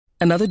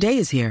Another day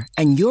is here,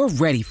 and you're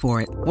ready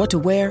for it. What to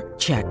wear?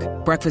 Check.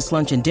 Breakfast,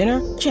 lunch, and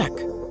dinner? Check.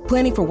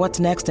 Planning for what's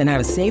next and how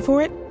to save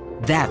for it?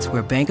 That's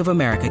where Bank of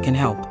America can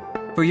help.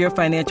 For your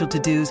financial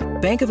to-dos,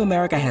 Bank of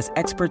America has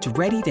experts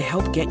ready to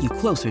help get you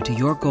closer to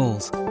your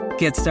goals.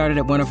 Get started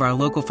at one of our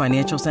local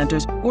financial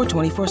centers or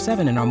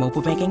 24/7 in our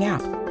mobile banking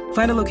app.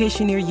 Find a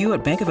location near you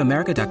at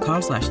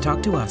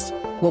bankofamerica.com/talktous.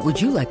 What would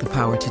you like the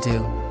power to do?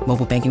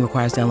 Mobile banking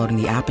requires downloading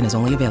the app and is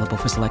only available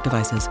for select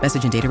devices.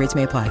 Message and data rates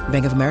may apply.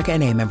 Bank of America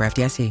N.A., member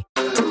FDIC.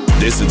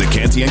 This is the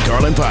Canty and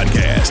Carlin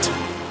podcast.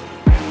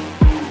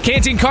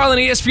 Canty and Carlin,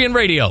 ESPN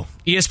Radio,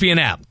 ESPN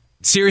app,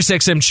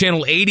 SiriusXM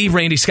Channel 80.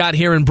 Randy Scott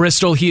here in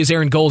Bristol. He is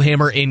Aaron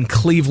Goldhammer in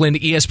Cleveland,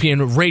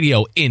 ESPN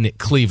Radio in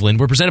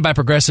Cleveland. We're presented by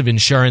Progressive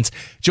Insurance.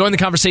 Join the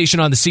conversation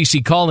on the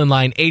CC call-in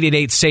line,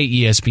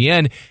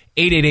 888-SAY-ESPN,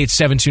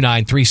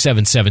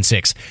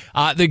 888-729-3776.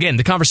 Again,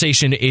 the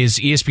conversation is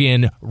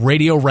ESPN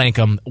Radio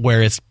Rank'em,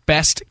 where it's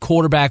best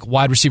quarterback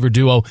wide receiver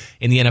duo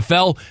in the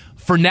NFL.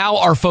 For now,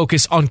 our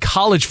focus on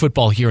college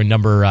football here in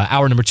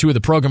hour number 2 of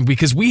the program,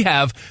 because we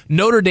have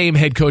Notre Dame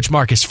head coach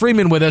Marcus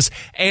Freeman with us.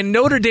 And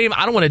Notre Dame,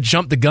 I don't want to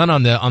jump the gun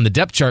on the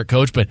depth chart,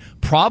 coach, but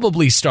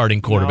probably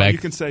starting quarterback. No, you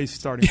can say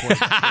starting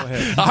quarterback. Go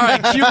ahead. All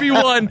right,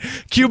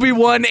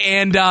 QB1,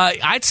 and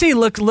I'd say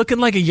looking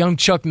like a young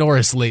Chuck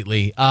Norris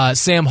lately.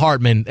 Sam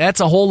Hartman, that's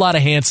a whole lot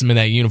of handsome in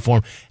that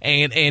uniform.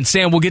 And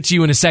Sam, we'll get to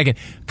you in a second,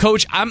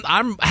 Coach.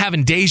 I'm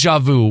having deja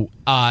vu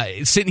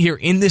sitting here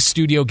in this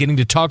studio, getting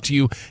to talk to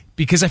you,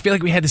 because I feel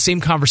like we had the same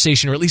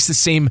conversation, or at least the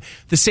same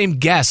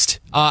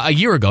guest a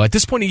year ago. At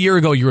this point, a year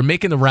ago, you were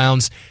making the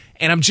rounds,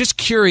 and I'm just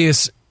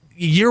curious,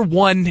 year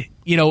one,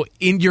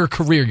 in your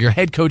career, your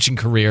head coaching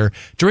career,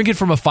 drinking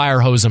from a fire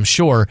hose, I'm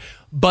sure,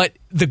 but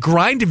the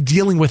grind of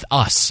dealing with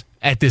us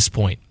at this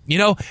point,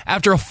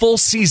 after a full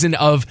season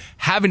of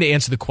having to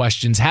answer the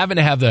questions, having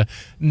to have the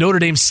Notre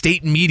Dame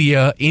state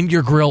media in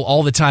your grill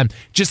all the time,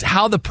 just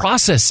how the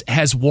process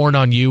has worn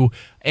on you.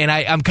 And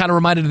I'm kind of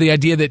reminded of the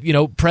idea that,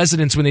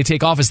 presidents, when they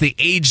take office, they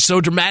age so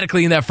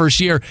dramatically in that first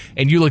year,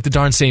 and you look the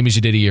darn same as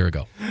you did a year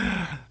ago.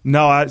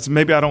 No,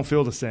 maybe I don't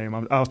feel the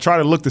same. I'll try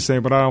to look the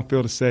same, but I don't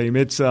feel the same.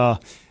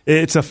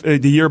 The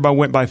year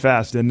went by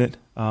fast, didn't it?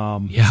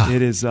 Yeah.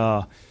 It is.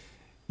 The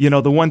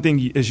one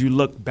thing, as you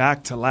look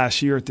back to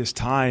last year at this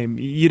time,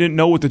 you didn't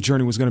know what the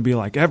journey was going to be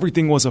like.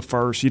 Everything was a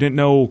first. You didn't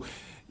know,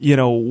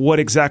 what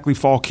exactly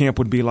fall camp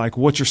would be like,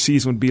 what your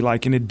season would be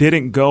like. And it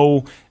didn't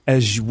go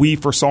as we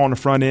foresaw on the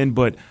front end.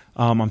 But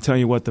I'm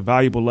telling you what, the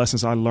valuable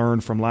lessons I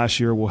learned from last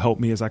year will help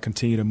me as I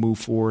continue to move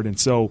forward. And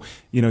so,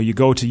 you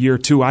go to year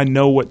 2, I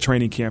know what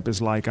training camp is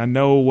like. I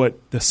know what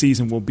the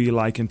season will be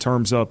like in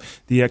terms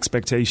of the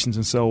expectations.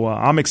 And so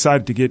I'm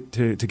excited to get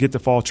to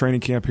fall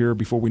training camp here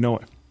before we know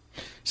it.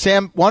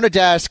 Sam, wanted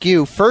to ask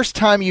you, first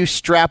time you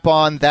strap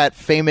on that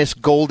famous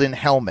golden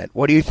helmet,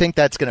 what do you think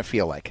that's going to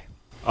feel like?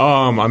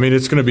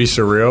 It's going to be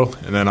surreal,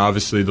 and then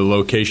obviously the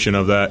location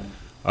of that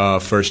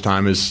first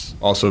time is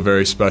also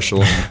very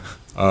special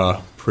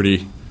and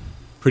pretty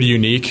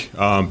unique.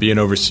 Being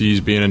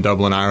overseas, being in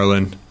Dublin,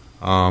 Ireland,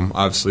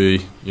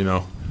 obviously,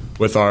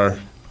 with our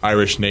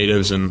Irish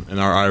natives and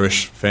our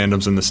Irish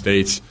fandoms in the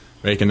States,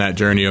 making that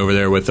journey over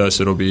there with us,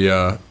 it'll be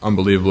an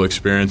unbelievable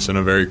experience and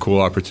a very cool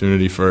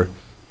opportunity for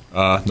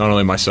not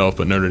only myself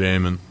but Notre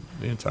Dame and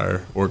the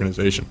entire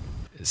organization.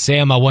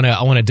 Sam, I want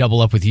to double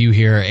up with you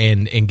here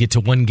and get to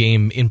one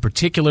game in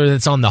particular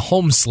that's on the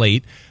home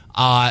slate.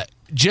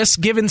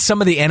 Just given some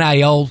of the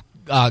NIL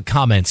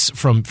comments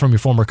from your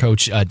former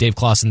coach, Dave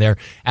Clawson there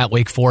at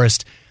Wake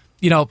Forest,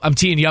 I'm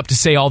teeing you up to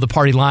say all the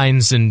party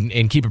lines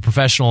and keep it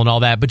professional and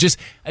all that, but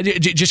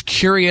just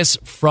curious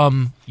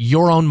from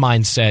your own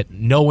mindset,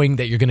 knowing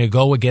that you're going to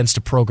go against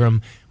a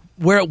program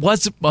where it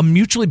was a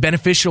mutually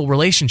beneficial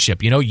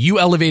relationship. You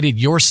elevated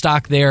your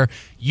stock there,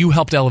 you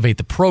helped elevate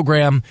the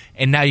program,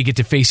 and now you get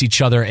to face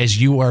each other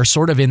as you are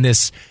sort of in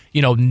this,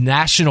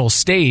 national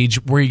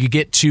stage where you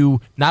get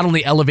to not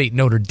only elevate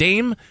Notre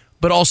Dame,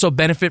 but also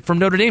benefit from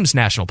Notre Dame's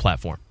national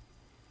platform.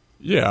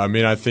 Yeah,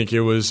 I think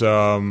it was,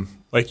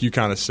 like you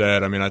kind of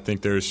said, I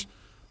think there's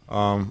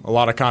a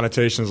lot of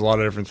connotations, a lot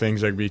of different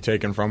things that could be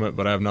taken from it,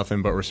 but I have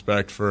nothing but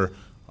respect for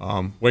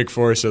Wake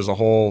Forest as a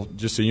whole,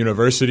 just a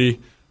university,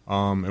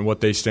 and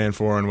what they stand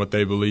for and what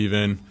they believe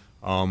in,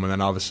 and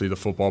then obviously the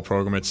football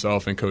program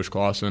itself and Coach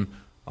Clawson,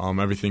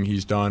 everything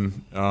he's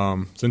done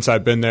since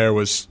I've been there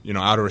was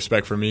out of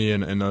respect for me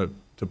and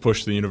to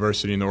push the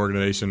university and the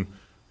organization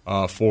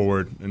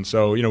forward. And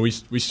so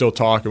we still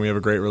talk and we have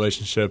a great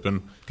relationship.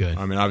 And good.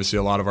 Obviously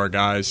a lot of our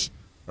guys,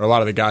 or a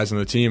lot of the guys on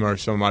the team, are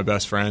some of my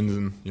best friends,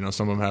 and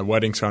some of them have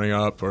weddings coming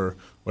up or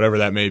whatever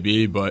that may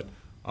be. But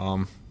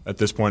at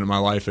this point in my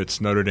life,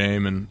 it's Notre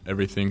Dame and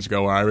everything's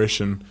go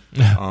Irish, and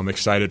I'm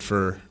excited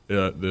for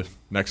the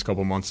next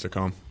couple months to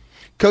come.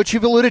 Coach,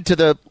 you've alluded to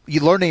the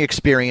learning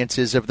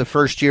experiences of the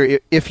first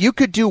year. If you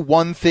could do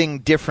one thing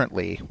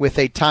differently with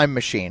a time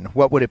machine,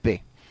 what would it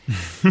be?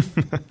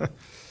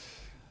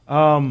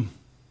 I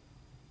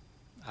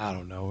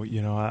don't know.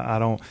 I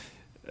don't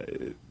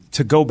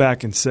to go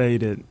back and say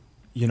that,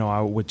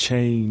 I would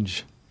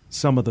change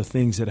some of the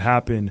things that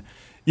happened.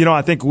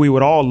 I think we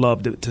would all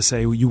love to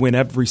say you win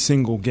every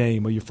single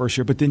game of your first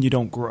year, but then you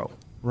don't grow,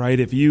 right?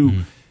 If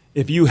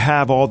you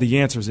have all the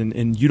answers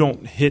and you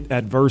don't hit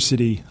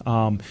adversity,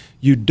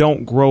 you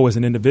don't grow as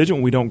an individual,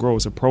 and we don't grow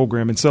as a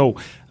program. And so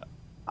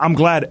I'm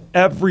glad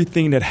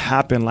everything that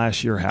happened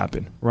last year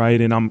happened,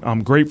 right? And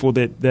I'm grateful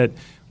that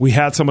we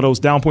had some of those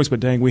down points, but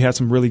dang, we had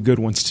some really good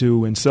ones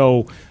too. And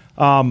so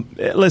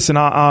listen,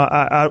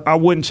 I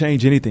wouldn't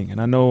change anything, and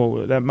I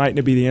know that might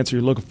not be the answer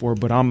you're looking for,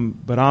 but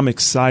I'm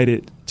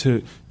excited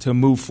to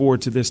move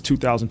forward to this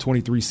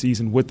 2023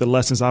 season with the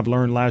lessons I've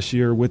learned last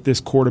year, with this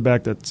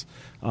quarterback that's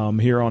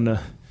here on the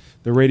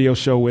radio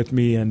show with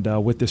me,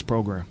 and with this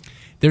program.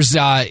 There's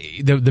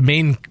the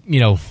main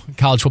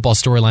college football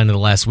storyline of the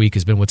last week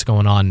has been what's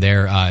going on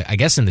there, I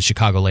guess in the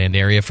Chicagoland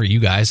area for you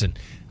guys, and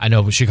I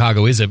know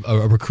Chicago is a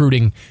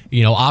recruiting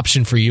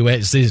option for you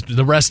as is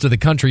the rest of the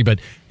country, but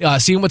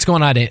seeing what's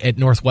going on at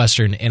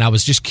Northwestern, and I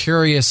was just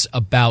curious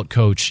about,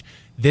 Coach,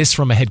 this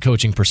from a head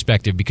coaching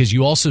perspective, because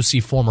you also see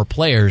former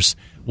players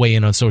weigh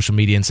in on social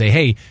media and say,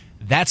 hey,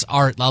 that's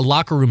our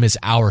locker room is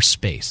our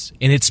space.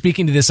 And it's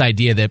speaking to this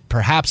idea that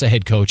perhaps a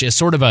head coach, as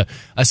sort of a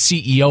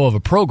CEO of a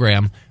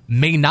program,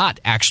 may not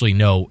actually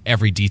know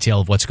every detail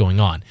of what's going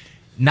on.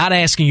 Not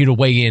asking you to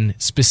weigh in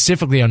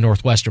specifically on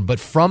Northwestern, but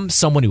from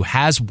someone who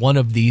has one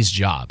of these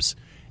jobs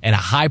and a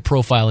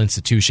high-profile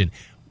institution,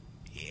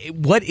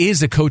 what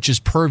is a coach's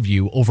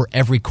purview over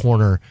every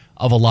corner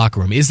of a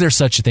locker room? Is there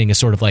such a thing as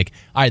sort of like,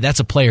 all right, that's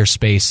a player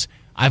space,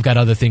 I've got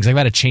other things, I've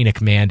got a chain of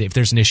command, if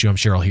there's an issue, I'm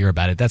sure I'll hear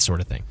about it, that sort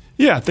of thing?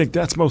 Yeah, I think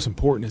that's most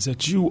important, is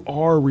that you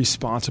are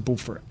responsible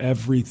for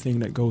everything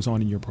that goes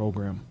on in your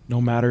program,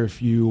 no matter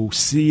if you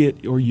see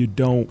it or you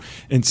don't.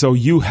 And so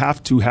you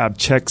have to have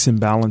checks and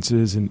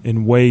balances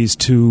and ways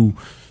to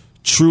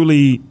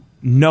truly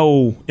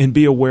know and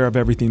be aware of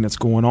everything that's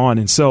going on.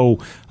 And so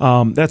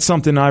that's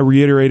something I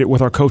reiterated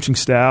with our coaching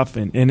staff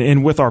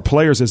and with our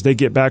players as they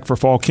get back for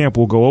fall camp.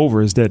 We'll go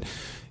over is that,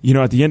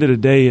 at the end of the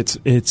day,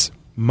 it's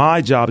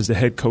my job as the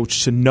head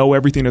coach to know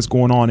everything that's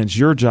going on. It's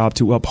your job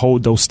to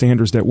uphold those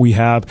standards that we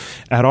have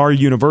at our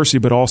university,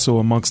 but also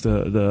amongst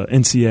the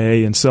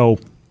NCAA. And so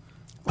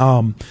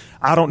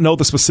I don't know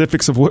the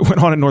specifics of what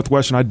went on at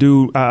Northwestern.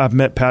 I've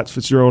met Pat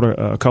Fitzgerald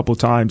a couple of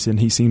times, and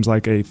he seems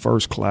like a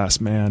first-class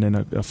man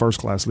and a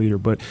first-class leader.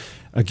 But,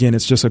 again,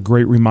 it's just a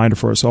great reminder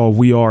for us all.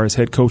 We are, as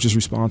head coaches,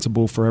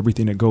 responsible for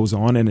everything that goes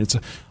on, and it's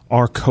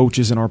our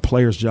coaches and our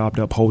players' job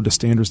to uphold the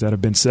standards that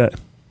have been set.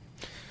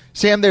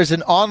 Sam, there's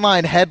an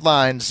online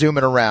headline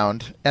zooming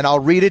around, and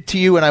I'll read it to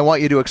you, and I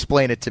want you to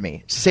explain it to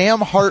me.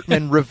 Sam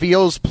Hartman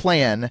reveals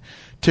plan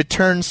to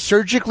turn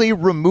surgically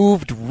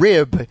removed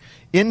rib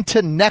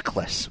into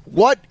necklace.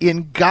 What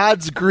in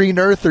God's green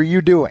earth are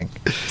you doing?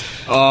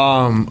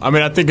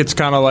 I think it's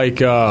kind of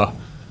like,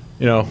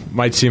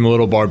 might seem a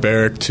little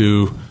barbaric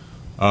to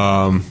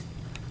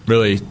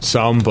really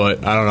some,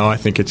 but I don't know. I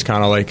think it's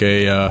kind of like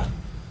a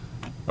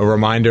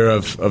reminder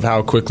of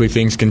how quickly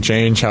things can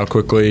change, how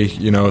quickly,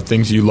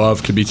 things you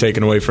love could be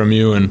taken away from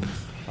you. And,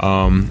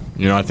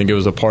 I think it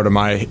was a part of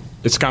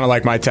it's kind of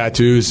like my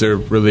tattoos. They're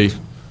really,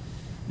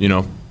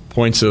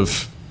 points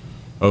of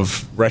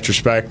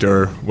retrospect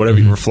or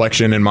whatever,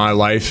 reflection in my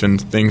life and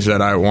things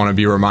that I want to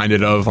be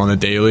reminded of on the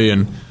daily.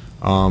 And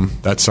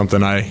that's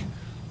something I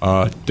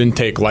didn't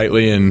take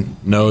lightly, and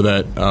know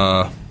that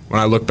when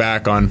I look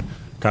back on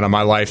kind of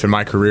my life and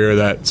my career,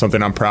 that's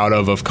something I'm proud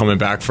of coming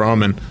back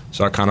from. And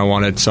so I kind of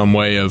wanted some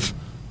way of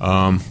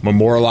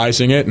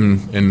memorializing it,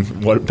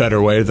 and what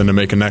better way than to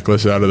make a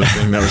necklace out of the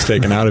thing that was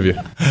taken out of you.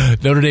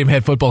 Notre Dame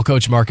head football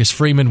coach Marcus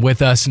Freeman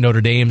with us. Notre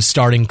Dame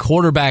starting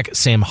quarterback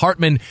Sam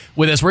Hartman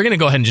with us. We're going to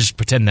go ahead and just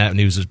pretend that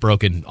news is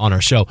broken on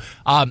our show.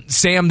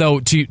 Sam,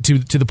 though, to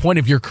the point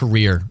of your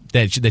career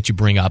that you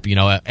bring up,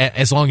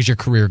 as long as your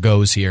career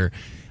goes here,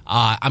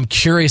 I'm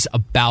curious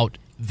about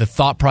the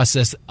thought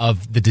process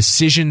of the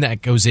decision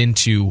that goes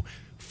into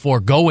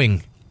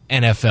foregoing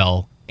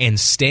NFL and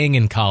staying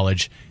in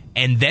college,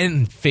 and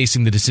then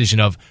facing the decision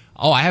of,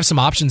 I have some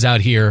options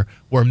out here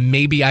where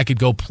maybe I could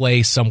go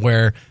play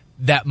somewhere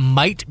that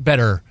might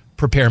better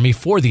prepare me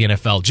for the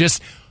NFL.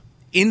 Just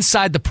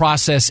inside the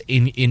process,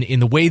 in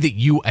the way that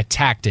you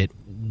attacked it,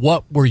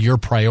 what were your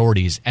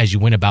priorities as you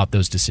went about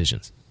those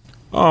decisions?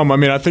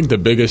 I think the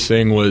biggest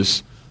thing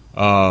was,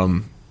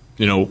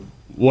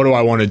 what do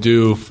I want to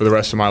do for the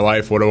rest of my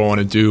life? What do I want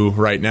to do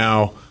right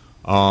now?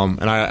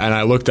 And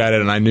I looked at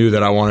it, and I knew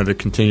that I wanted to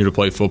continue to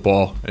play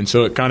football. And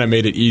so it kind of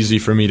made it easy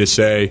for me to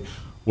say,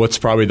 what's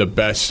probably the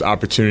best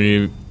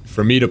opportunity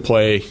for me to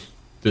play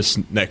this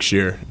next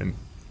year, and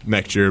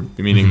next year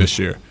meaning this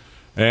year.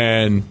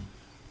 And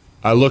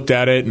I looked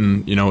at it,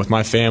 and, with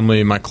my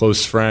family, my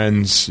close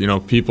friends,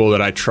 people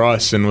that I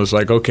trust, and was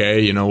like,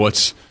 okay,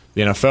 what's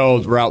the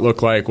NFL route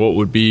look like? What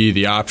would be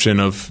the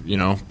option of,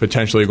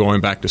 potentially going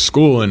back to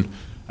school? And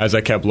as I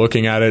kept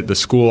looking at it, the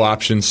school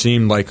option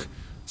seemed like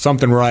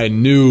something where I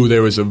knew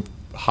there was a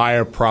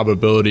higher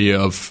probability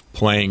of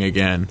playing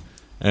again.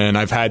 And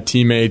I've had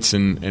teammates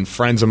and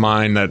friends of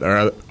mine that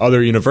are at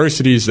other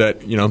universities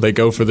that, they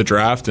go for the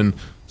draft, and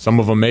some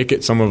of them make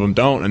it, some of them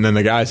don't. And then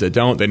the guys that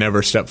don't, they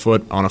never step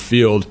foot on a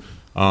field.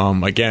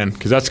 again,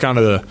 because that's kind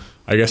of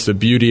the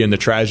beauty and the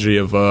tragedy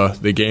of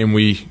the game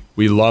we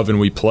love and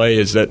we play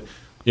is that,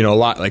 a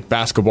lot like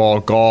basketball,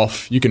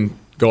 golf, you can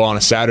go on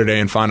a Saturday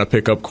and find a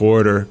pickup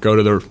court or go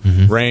to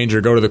the range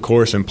or go to the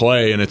course and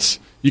play, and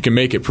you can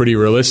make it pretty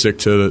realistic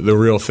to the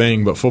real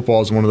thing. But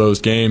football is one of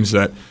those games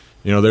that,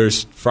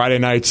 there's Friday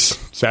nights,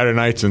 Saturday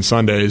nights, and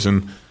Sundays,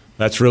 and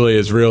that's really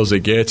as real as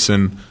it gets.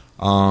 And,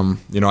 I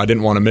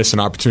didn't want to miss an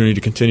opportunity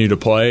to continue to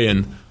play,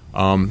 and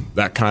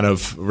that kind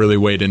of really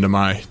weighed into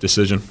my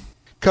decision.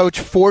 Coach,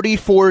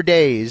 44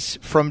 days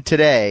from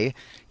today,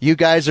 you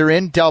guys are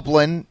in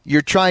Dublin.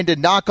 You're trying to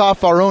knock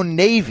off our own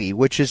Navy,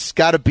 which has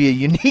got to be a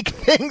unique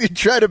thing to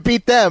try to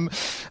beat them,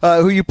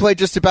 who you play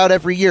just about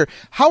every year.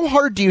 How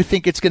hard do you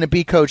think it's going to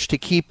be, Coach, to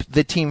keep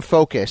the team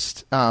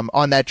focused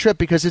on that trip?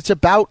 Because it's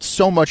about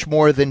so much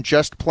more than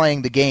just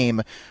playing the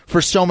game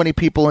for so many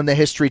people in the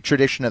history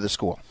tradition of the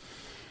school.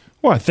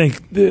 Well, I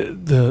think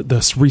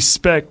the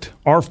respect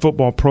our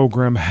football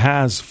program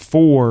has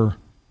for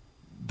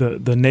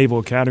the Naval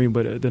Academy,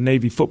 but the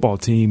Navy football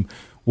team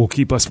will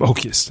keep us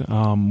focused.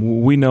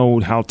 We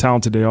know how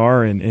talented they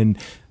are, and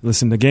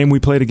listen, the game we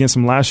played against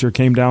them last year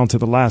came down to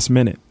the last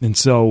minute, and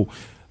so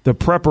the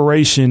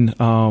preparation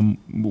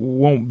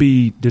won't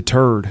be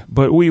deterred.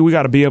 But we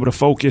got to be able to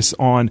focus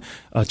on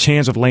a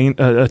change of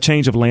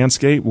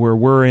landscape where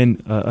we're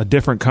in a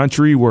different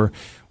country, where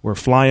we're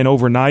flying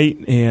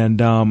overnight, and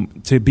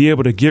to be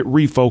able to get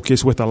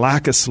refocused with a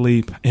lack of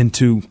sleep and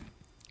to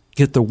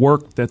get the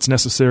work that's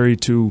necessary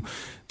to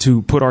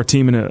put our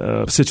team in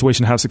a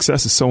situation to have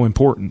success is so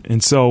important.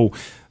 And so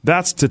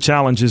that's the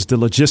challenge, is the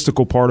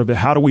logistical part of it.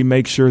 How do we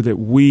make sure that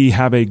we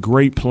have a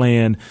great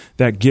plan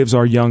that gives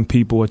our young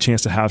people a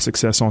chance to have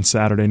success on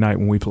Saturday night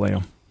when we play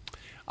them?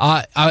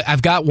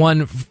 I've got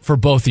one for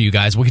both of you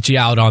guys. We'll get you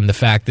out on the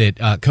fact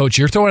that, Coach,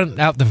 you're throwing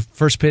out the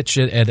first pitch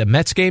at a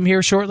Mets game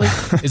here shortly.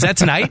 Is that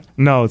tonight?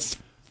 No, it's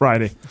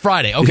Friday.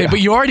 Friday. Okay, yeah. But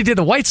you already did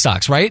the White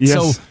Sox, right?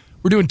 Yes. So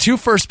we're doing 2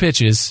 first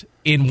pitches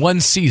in one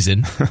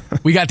season.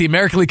 We got the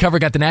American League covered,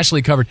 got the National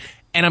League covered.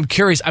 And I'm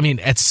curious, I mean,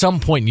 at some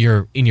point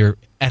in your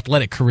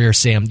athletic career,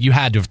 Sam, you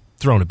had to have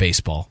thrown a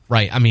baseball,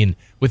 right? I mean,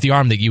 with the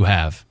arm that you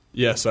have.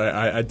 Yes,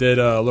 I did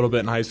a little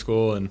bit in high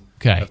school, and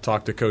I've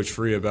talked to Coach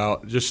Free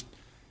about just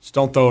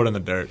don't throw it in the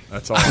dirt.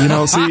 That's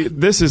all. See,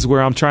 this is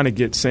where I'm trying to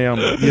get Sam.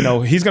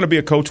 He's going to be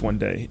a coach one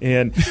day,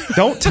 and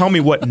don't tell me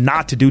what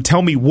not to do.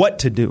 Tell me what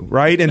to do,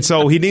 right? And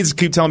so he needs to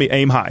keep telling me,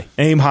 aim high,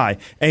 aim high,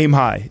 aim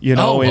high.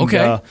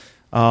 Okay.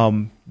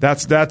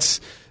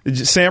 That's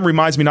Sam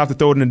reminds me not to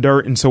throw it in the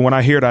dirt, and so when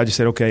I hear it, I just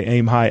said, okay,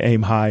 aim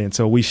high, and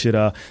so we should.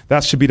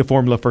 That should be the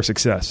formula for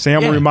success.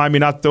 Sam will remind me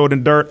not to throw it in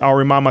the dirt. I'll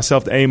remind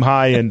myself to aim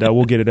high, and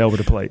we'll get it over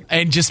the plate.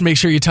 And just make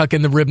sure you tuck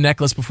in the rib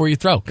necklace before you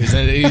throw, because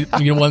you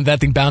don't want that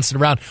thing bouncing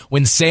around.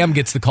 When Sam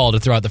gets the call to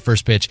throw out the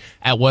first pitch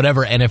at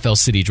whatever NFL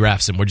city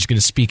drafts him, we're just going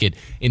to speak it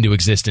into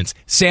existence.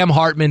 Sam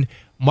Hartman,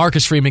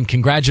 Marcus Freeman,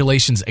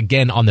 congratulations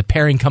again on the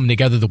pairing coming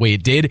together the way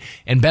it did,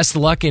 and best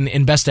of luck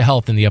and best of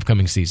health in the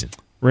upcoming season.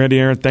 Randy,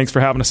 Aaron, thanks for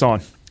having us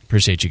on.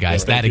 Appreciate you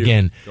guys. Thank you.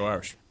 Again. Go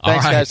Irish.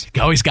 Thanks, guys.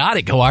 Always got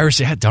it. Go Irish.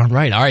 Yeah, darn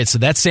right. All right, so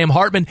that's Sam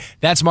Hartman.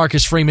 That's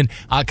Marcus Freeman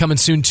coming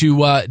soon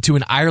to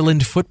an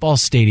Ireland football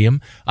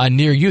stadium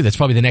near you. That's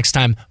probably the next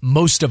time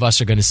most of us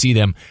are going to see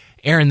them.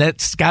 Aaron,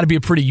 that's got to be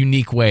a pretty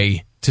unique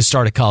way to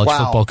start a college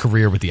football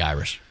career with the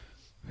Irish.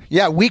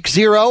 Yeah, week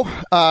 0,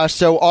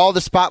 so all the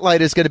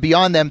spotlight is going to be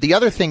on them. The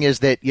other thing is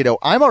that,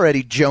 I'm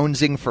already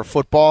jonesing for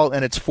football,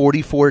 and it's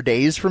 44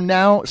 days from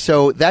now,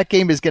 so that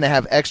game is going to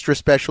have extra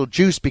special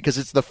juice because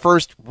it's the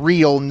first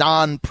real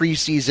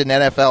non-preseason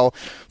NFL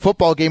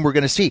football game we're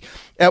going to see.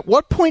 At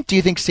what point do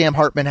you think Sam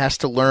Hartman has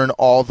to learn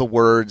all the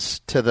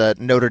words to the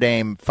Notre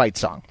Dame fight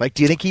song? Like,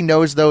 do you think he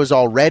knows those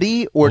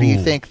already, or do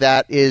you think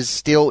that is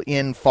still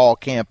in fall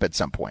camp at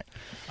some point?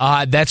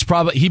 That's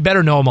probably, he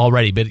better know them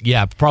already, but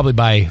yeah, probably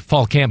by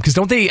fall camp. Because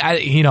don't they?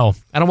 I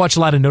don't watch a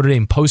lot of Notre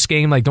Dame post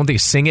game. Like, don't they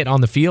sing it on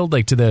the field,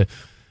 like to the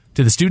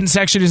student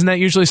section? Isn't that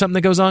usually something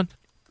that goes on?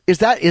 Is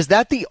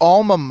that the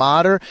alma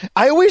mater?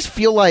 I always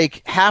feel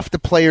like half the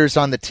players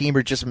on the team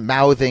are just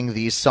mouthing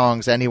these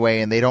songs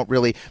anyway, and they don't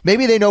really.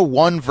 Maybe they know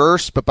one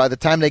verse, but by the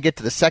time they get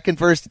to the second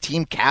verse, the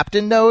team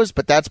captain knows.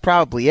 But that's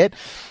probably it.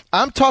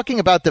 I'm talking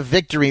about the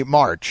victory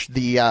march.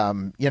 The is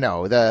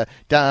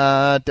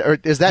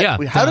that? Yeah,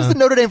 how does the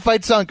Notre Dame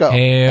fight song go?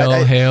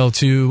 Hail, hail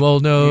to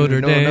old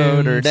Notre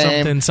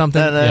Dame.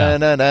 Something. Yeah.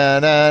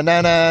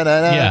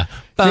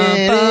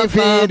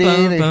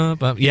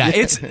 Yeah,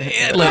 it's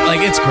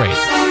great.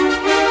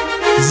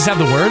 Does this have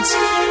the words?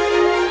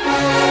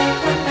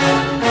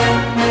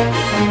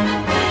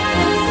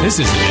 This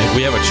isn't it.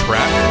 We have a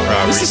track.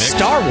 This remix. is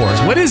Star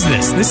Wars. What is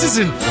this? This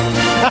isn't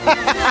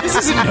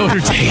Notre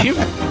Dame.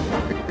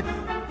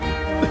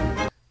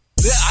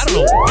 I don't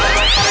know.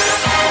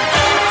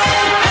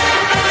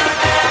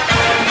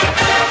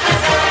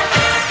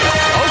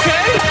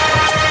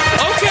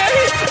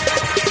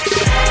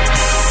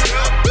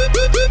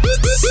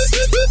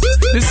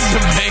 This is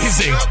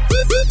amazing.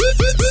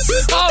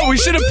 Oh, we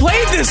should have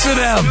played this for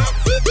them.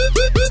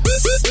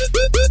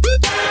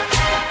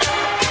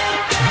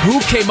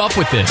 Who came up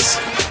with this?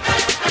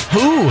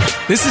 Who?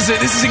 This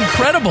is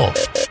incredible.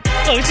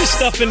 No, it's just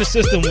stuff in the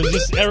system.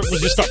 Eric will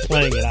just start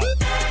playing it out.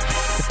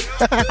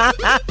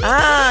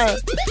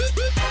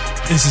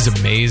 This is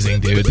amazing,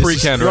 dude. You want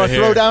to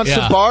throw down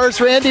some bars,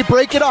 Randy?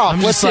 Break it off.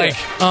 I'm just like,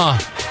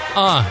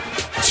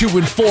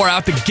 2-4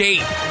 out the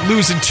gate,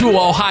 losing to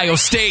Ohio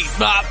State.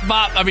 Bop,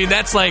 bop. I mean,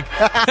 that's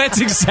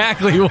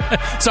exactly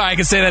what. Sorry, I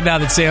can say that now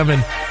that Sam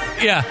and.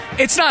 Yeah,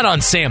 it's not on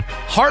Sam.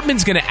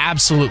 Hartman's going to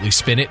absolutely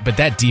spin it, but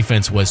that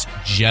defense was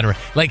generous.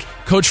 Like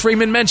Coach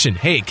Freeman mentioned,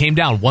 hey, it came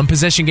down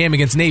 1-possession game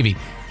against Navy.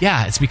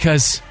 Yeah, it's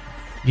because,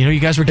 you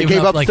guys were giving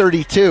up like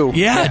 32.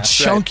 Yeah,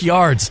 chunk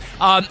yards.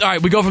 All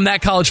right, we go from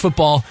that college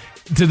football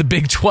to the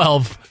Big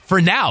 12. For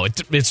now,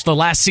 it's the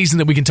last season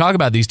that we can talk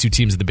about these two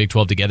teams of the Big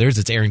 12 together.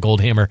 It's Aaron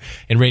Goldhammer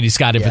and Randy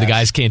Scott in for the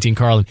guys, Canty and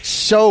Carlin.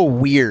 So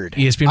weird.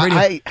 ESPN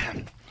Radio.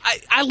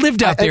 I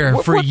lived out there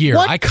for a year.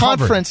 What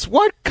conference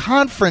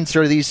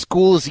are these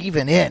schools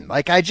even in?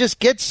 Like, I just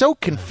get so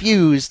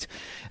confused.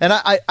 And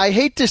I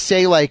hate to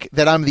say, like,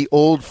 that I'm the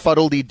old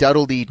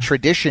fuddledy-duddledy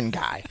tradition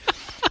guy.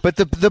 But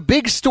the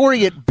big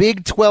story at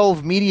Big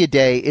 12 Media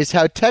Day is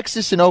how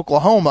Texas and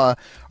Oklahoma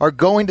are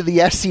going to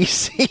the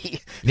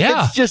SEC.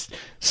 Yeah. It's just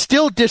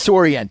still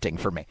disorienting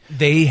for me.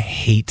 They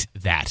hate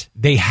that.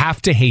 They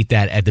have to hate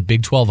that at the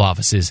Big 12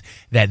 offices,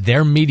 that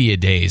their media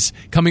days,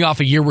 coming off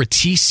a year where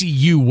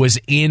TCU was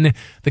in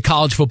the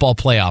college football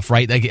playoff,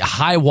 right? Like a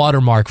high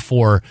watermark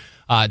for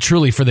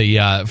truly for the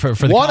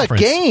conference. What a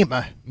game.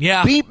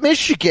 Yeah. Beat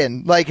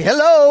Michigan. Like,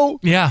 hello.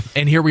 Yeah.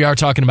 And here we are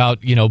talking about,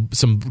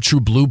 some true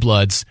blue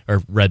bloods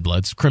or red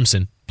bloods,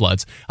 crimson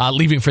bloods,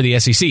 leaving for the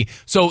SEC.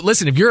 So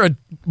listen, if you're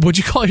would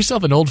you call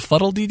yourself an old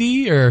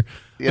fuddle-dee or?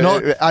 I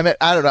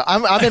don't know.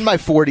 I'm in my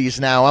 40s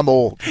now. I'm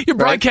old. You're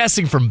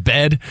broadcasting from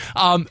bed.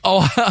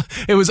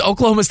 It was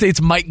Oklahoma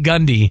State's Mike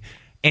Gundy.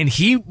 And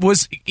he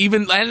was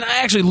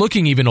actually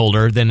looking even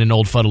older than an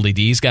old fuddle-dee.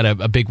 He's got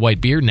a big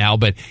white beard now,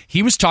 but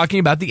he was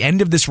talking about the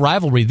end of this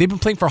rivalry. They've been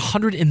playing for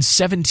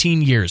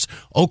 117 years.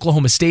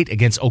 Oklahoma State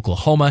against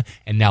Oklahoma,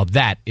 and now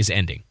that is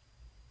ending.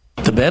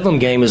 The Bedlam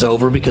game is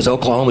over because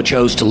Oklahoma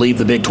chose to leave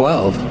the Big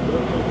 12.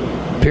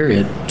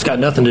 Period. It's got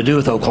nothing to do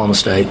with Oklahoma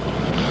State.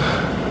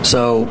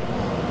 So,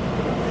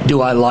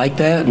 do I like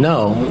that?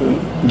 No.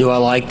 Do I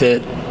like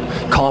that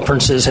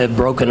conferences have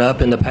broken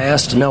up in the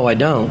past? No, I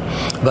don't.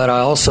 But I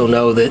also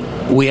know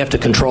that we have to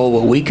control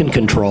what we can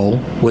control,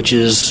 which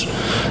is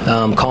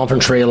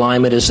conference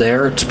realignment is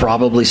there. It's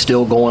probably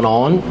still going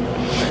on.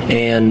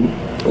 And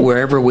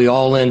wherever we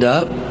all end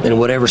up and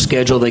whatever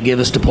schedule they give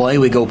us to play,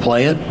 we go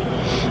play it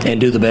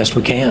and do the best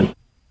we can.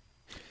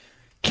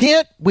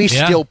 Can't we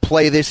still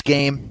play this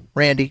game,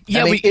 Randy?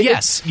 Yeah,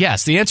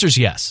 yes. The answer is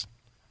yes.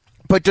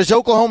 But does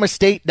Oklahoma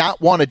State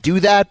not want to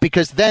do that?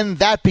 Because then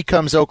that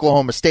becomes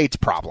Oklahoma State's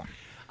problem.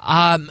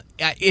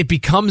 It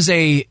becomes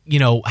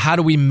how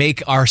do we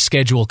make our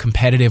schedule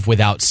competitive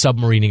without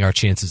submarining our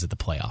chances at the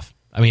playoff?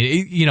 I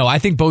mean, I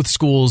think both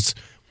schools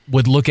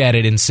would look at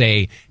it and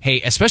say,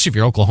 hey, especially if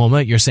you're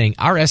Oklahoma, you're saying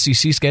our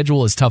SEC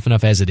schedule is tough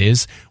enough as it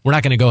is. We're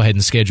not going to go ahead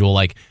and schedule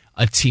like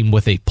a team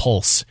with a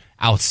pulse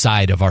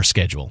outside of our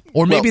schedule.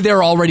 Or maybe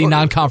they're already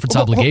non-conference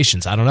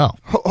obligations. I don't know.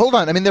 Hold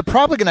on. I mean, they're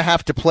probably going to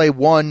have to play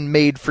one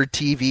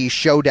made-for-TV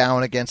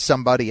showdown against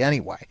somebody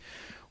anyway.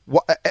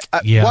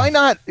 Why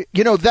not?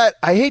 That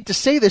I hate to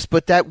say this,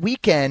 but that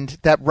weekend,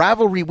 that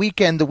rivalry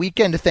weekend, the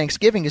weekend of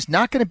Thanksgiving is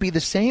not going to be the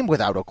same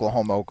without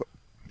Oklahoma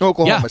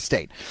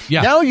State.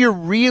 Yeah. Now you're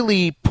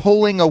really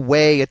pulling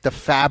away at the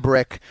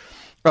fabric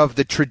of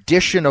the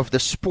tradition of the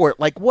sport.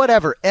 Like,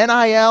 whatever,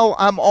 NIL,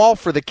 I'm all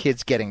for the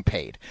kids getting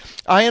paid.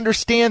 I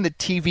understand that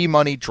TV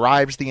money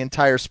drives the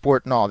entire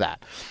sport and all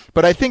that.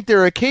 But I think there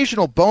are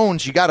occasional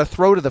bones you got to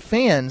throw to the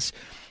fans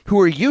who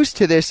are used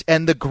to this,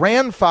 and the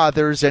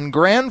grandfathers and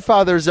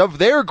grandfathers of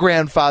their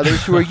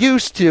grandfathers who are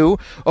used to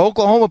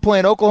Oklahoma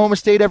playing Oklahoma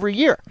State every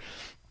year.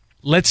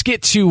 Let's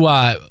get to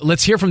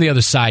let's hear from the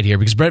other side here,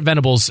 because Brent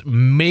Venables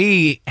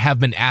may have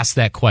been asked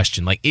that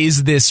question. Like,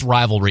 is this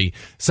rivalry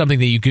something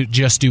that you could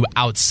just do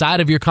outside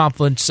of your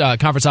conference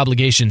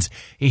obligations?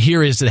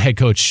 Here is the head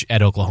coach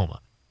at Oklahoma.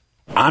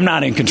 I'm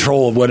not in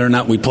control of whether or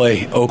not we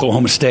play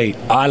Oklahoma State.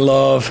 I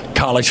love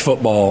college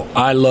football.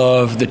 I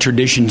love the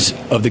traditions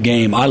of the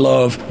game. I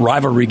love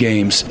rivalry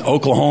games.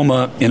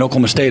 Oklahoma and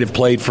Oklahoma State have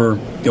played for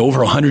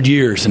over 100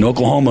 years, and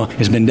Oklahoma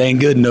has been dang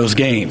good in those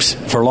games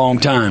for a long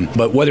time.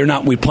 But whether or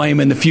not we play them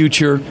in the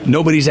future,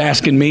 nobody's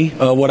asking me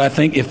what I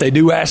think. If they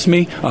do ask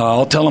me,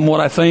 I'll tell them what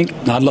I think.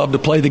 I'd love to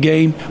play the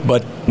game,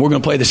 but we're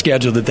going to play the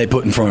schedule that they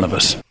put in front of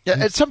us. Yeah,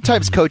 and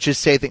sometimes coaches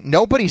say that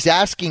nobody's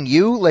asking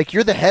you, like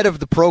you're the head of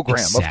the program.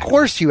 Exactly. Of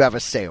course you have a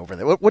say over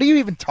that. What are you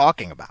even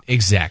talking about?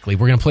 Exactly.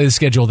 We're going to play the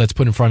schedule that's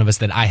put in front of us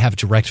that I have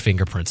direct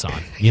fingerprints on.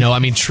 I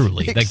mean,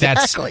 truly.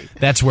 Exactly. Like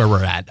that's where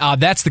we're at.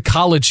 That's the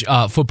college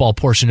football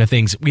portion of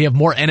things. We have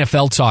more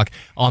NFL talk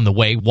on the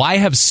way. Why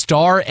have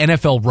star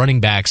NFL running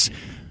backs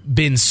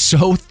been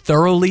so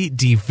thoroughly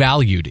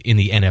devalued in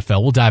the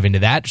NFL? We'll dive into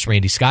that. It's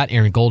Randy Scott,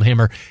 Aaron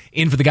Goldhammer,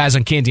 in for the guys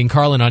on Canty and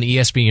Carlin on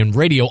ESPN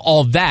Radio.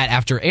 All that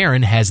after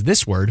Aaron has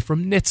this word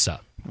from NHTSA.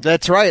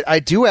 That's right. I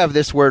do have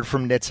this word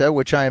from NHTSA,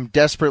 which I am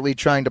desperately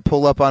trying to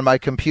pull up on my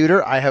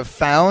computer. I have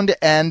found,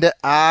 and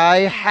I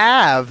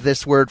have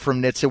this word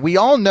from NHTSA. We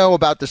all know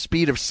about the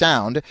speed of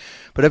sound,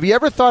 but have you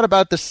ever thought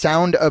about the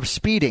sound of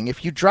speeding?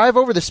 If you drive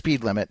over the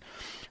speed limit,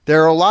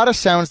 there are a lot of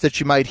sounds that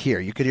you might hear.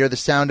 You could hear the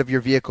sound of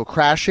your vehicle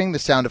crashing, the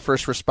sound of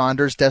first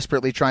responders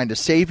desperately trying to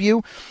save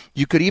you.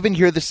 You could even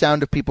hear the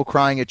sound of people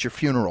crying at your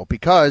funeral,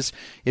 because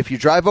if you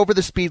drive over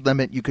the speed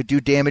limit, you could do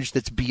damage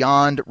that's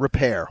beyond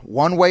repair.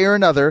 One way or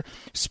another,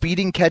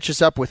 speeding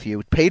catches up with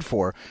you, paid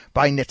for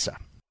by NHTSA.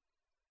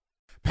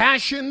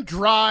 Passion,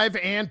 drive,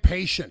 and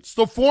patience.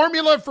 The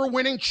formula for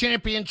winning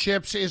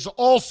championships is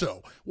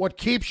also what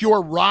keeps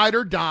your ride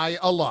or die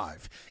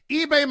alive.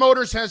 eBay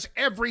Motors has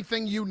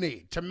everything you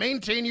need to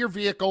maintain your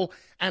vehicle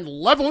and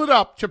level it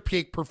up to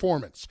peak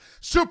performance.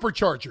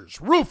 Superchargers,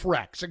 roof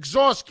racks,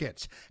 exhaust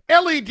kits,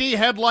 LED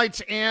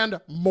headlights, and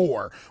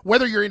more.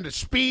 Whether you're into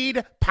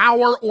speed,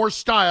 power, or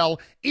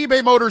style,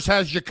 eBay Motors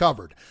has you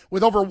covered.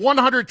 With over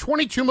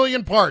 122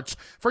 million parts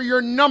for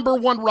your number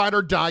one ride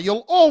or die,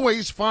 you'll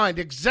always find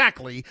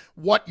exactly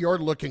what you're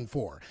looking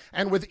for.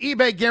 And with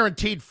eBay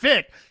Guaranteed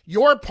Fit,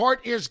 your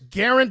part is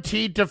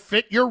guaranteed to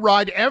fit your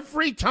ride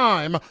every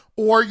time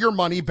or your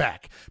money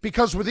back.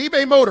 Because with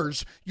eBay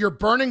Motors, you're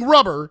burning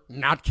rubber,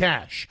 not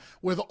cash.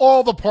 With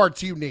all the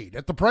parts you need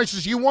at the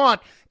prices you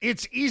want,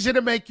 it's easy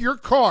to make your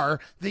car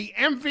the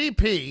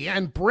MVP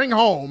and bring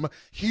home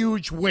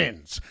huge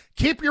wins.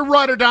 Keep your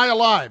ride or die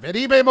alive at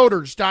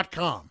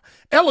ebaymotors.com.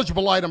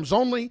 Eligible items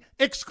only.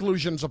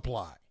 Exclusions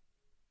apply.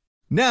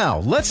 Now,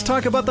 let's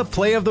talk about the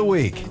play of the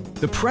week.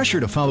 The pressure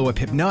to follow up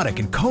Hypnotic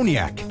and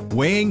Cognac,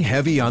 weighing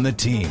heavy on the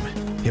team.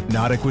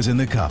 Hypnotic was in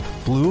the cup,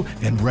 blue,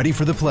 and ready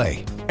for the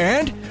play.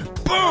 And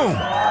boom!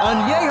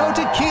 Añejo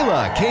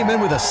Tequila came in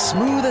with a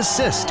smooth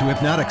assist to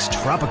Hypnotic's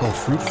tropical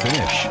fruit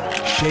finish.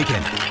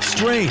 Shaken,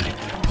 strained,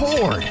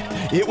 poured.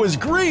 It was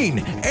green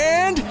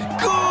and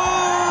good!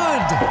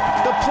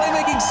 The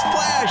playmaking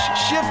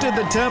splash shifted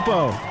the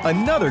tempo.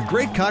 Another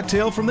great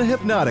cocktail from the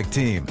Hypnotic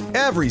team.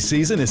 Every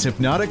season is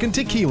Hypnotic and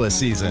Tequila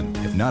season.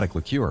 Hypnotic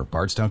Liqueur,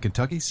 Bardstown,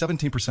 Kentucky,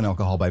 17%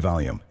 alcohol by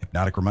volume.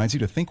 Hypnotic reminds you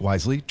to think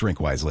wisely, drink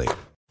wisely.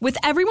 With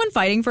everyone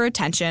fighting for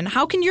attention,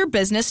 how can your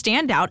business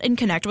stand out and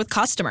connect with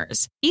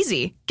customers?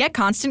 Easy. Get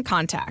Constant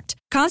Contact.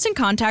 Constant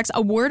Contact's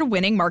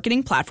award-winning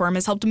marketing platform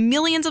has helped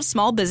millions of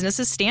small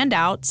businesses stand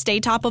out, stay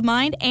top of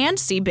mind, and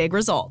see big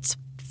results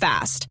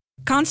fast.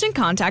 Constant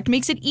Contact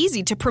makes it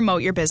easy to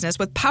promote your business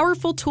with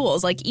powerful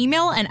tools like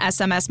email and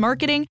SMS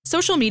marketing,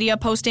 social media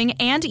posting,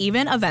 and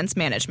even events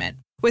management.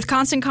 With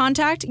Constant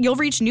Contact, you'll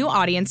reach new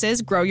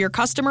audiences, grow your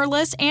customer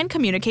list, and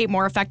communicate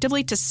more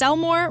effectively to sell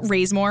more,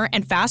 raise more,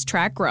 and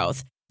fast-track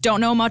growth.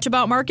 Don't know much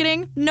about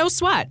marketing? No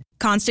sweat.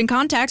 Constant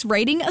Contact's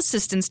writing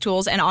assistance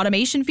tools and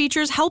automation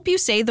features help you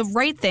say the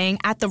right thing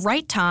at the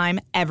right time,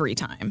 every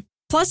time.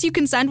 Plus, you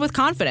can send with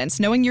confidence,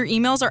 knowing your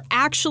emails are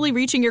actually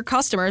reaching your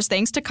customers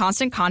thanks to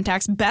Constant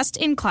Contact's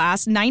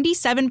best-in-class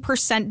 97%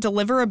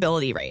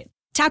 deliverability rate.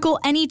 Tackle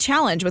any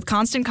challenge with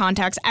Constant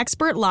Contact's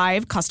expert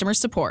live customer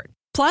support.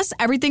 Plus,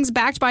 everything's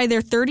backed by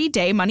their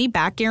 30-day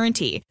money-back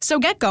guarantee. So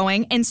get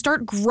going and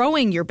start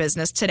growing your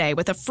business today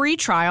with a free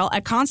trial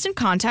at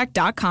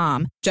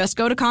ConstantContact.com. Just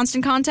go to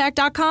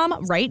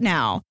ConstantContact.com right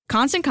now.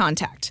 Constant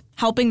Contact,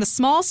 helping the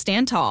small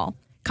stand tall.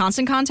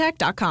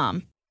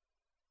 ConstantContact.com.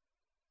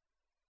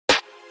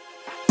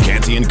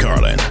 Canty and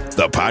Carlin,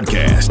 the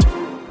podcast.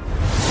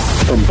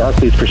 From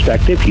Barkley's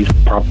perspective, he's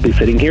probably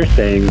sitting here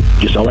saying,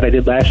 you saw what I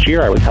did last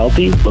year? I was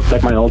healthy, looked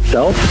like my old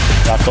self.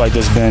 I feel like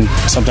there's been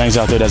some things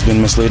out there that's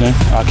been misleading.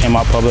 I came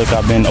out public.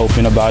 I've been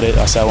open about it.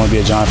 I said I want to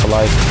be a Giant for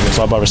life. It's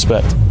all about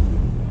respect.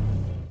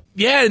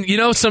 Yeah, and you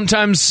know,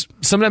 sometimes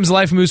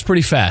life moves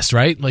pretty fast,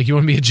 right? Like you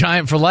want to be a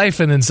Giant for life,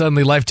 and then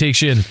suddenly life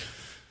takes you in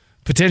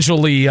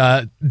potentially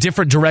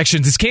different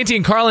directions. It's Canty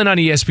and Carlin on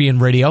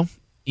ESPN Radio,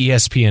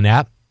 ESPN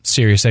app,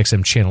 Sirius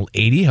XM Channel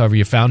 80. However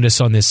you found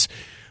us on this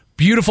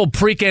beautiful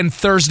Preakend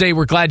Thursday.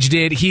 We're glad you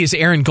did. He is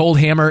Aaron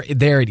Goldhammer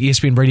there at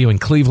ESPN Radio in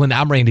Cleveland.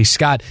 I'm Randy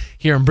Scott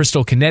here in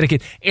Bristol,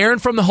 Connecticut. Aaron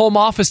from the home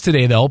office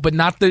today, though, but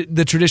not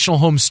the traditional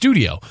home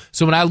studio.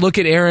 So when I look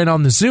at Aaron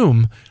on the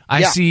Zoom,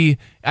 I see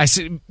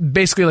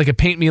basically like a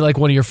paint me like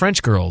one of your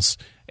French girls,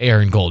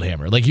 Aaron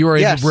Goldhammer. Like you are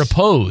in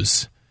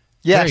repose.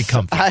 Yes. Very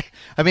comfy.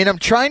 I mean, I'm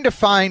trying to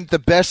find the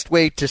best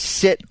way to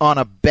sit on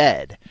a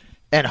bed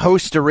and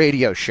host a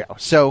radio show.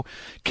 So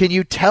can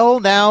you tell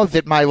now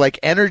that my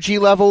energy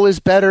level is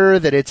better,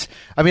 that it's,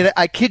 I mean,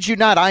 I kid you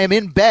not, I am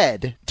in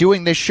bed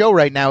doing this show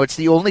right now. It's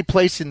the only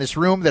place in this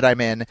room that I'm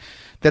in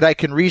that I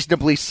can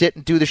reasonably sit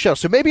and do the show.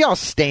 So maybe I'll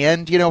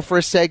stand, for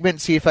a segment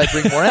and see if I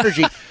bring more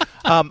energy.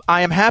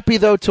 I am happy,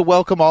 though, to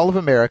welcome all of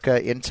America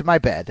into my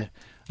bed.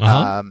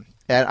 And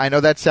I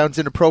know that sounds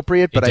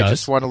inappropriate, but I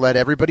just want to let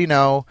everybody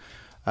know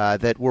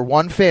that we're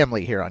one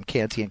family here on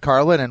Canty and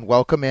Carlin, and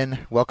welcome in.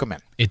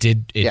 It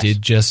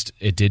did just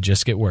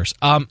get worse.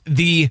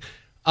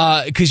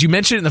 Because you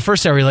mentioned it in the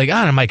first hour, you're like,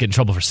 I might get in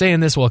trouble for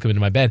saying this. Welcome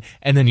into my bed,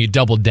 and then you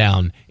doubled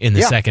down in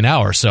the second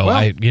hour. So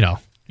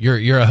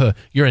you're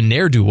a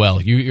ne'er do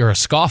well. You're a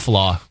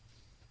scofflaw.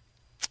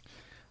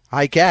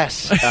 I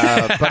guess,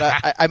 but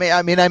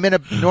I mean,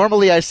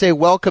 normally I say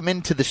welcome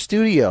into the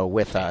studio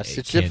with us.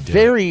 It's a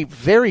very,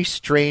 very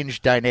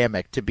strange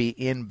dynamic to be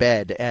in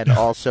bed and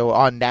also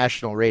on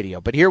national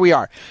radio. But here we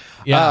are.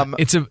 Yeah,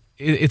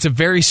 it's a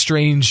very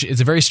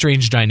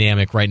strange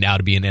dynamic right now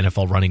to be an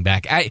NFL running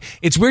back.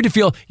 It's weird to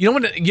feel you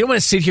don't want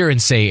to sit here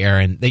and say,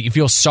 Aaron, that you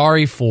feel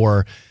sorry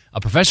for a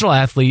professional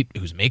athlete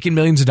who's making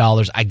millions of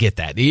dollars. I get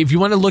that. If you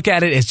want to look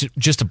at it as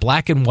just a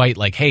black and white,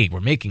 like, hey, we're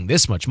making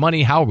this much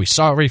money, how are we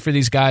sorry for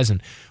these guys,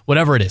 and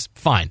whatever it is,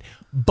 fine.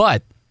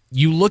 But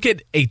you look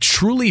at a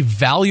truly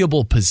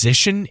valuable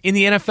position in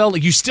the NFL,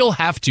 like, you still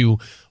have to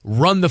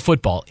run the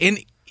football. And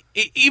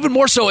even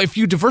more so if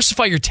you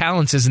diversify your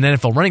talents as an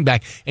NFL running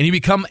back and you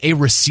become a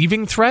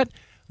receiving threat,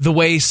 the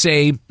way,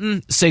 say,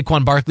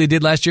 Saquon Barkley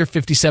did last year,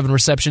 57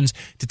 receptions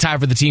to tie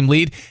for the team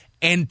lead,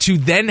 and to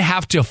then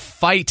have to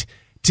fight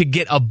to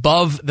get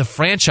above the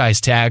franchise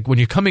tag when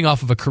you're coming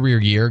off of a career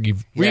year,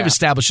 you've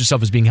reestablished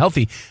yourself as being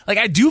healthy. Like,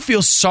 I do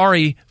feel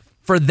sorry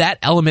for that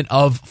element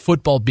of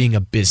football being a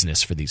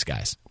business for these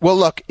guys. Well,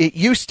 look, it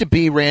used to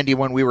be, Randy,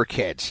 when we were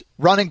kids,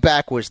 running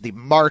back was the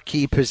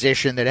marquee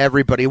position that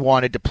everybody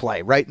wanted to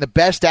play, right? And the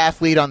best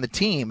athlete on the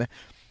team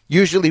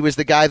usually was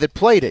the guy that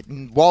played it.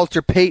 And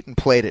Walter Payton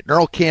played it, and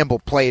Earl Campbell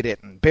played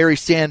it, and Barry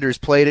Sanders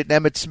played it,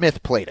 and Emmitt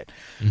Smith played it.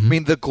 Mm-hmm. I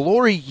mean, the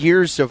glory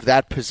years of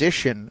that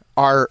position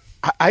are,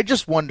 I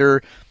just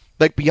wonder,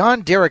 like,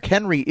 beyond Derrick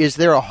Henry, is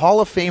there a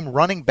Hall of Fame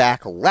running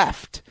back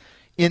left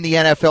in the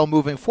NFL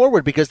moving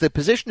forward? Because the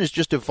position has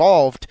just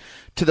evolved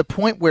to the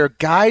point where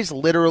guys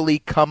literally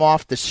come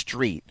off the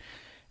street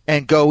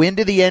and go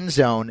into the end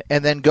zone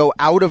and then go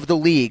out of the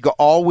league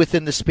all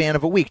within the span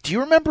of a week. Do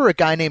you remember a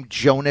guy named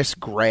Jonas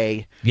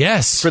Gray?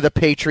 Yes. For the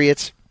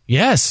Patriots?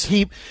 Yes.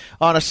 He,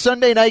 on a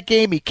Sunday night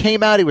game, he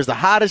came out. He was the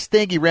hottest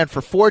thing. He ran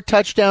for 4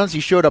 touchdowns.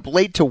 He showed up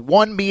late to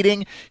one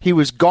meeting. He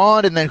was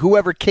gone, and then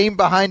whoever came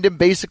behind him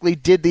basically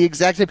did the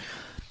exact same.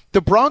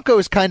 The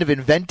Broncos kind of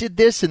invented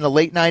this in the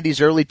late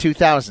 90s, early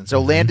 2000s.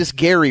 Olandis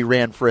Gary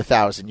ran for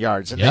 1,000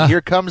 yards. And then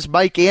here comes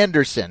Mike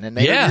Anderson. And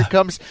then here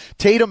comes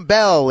Tatum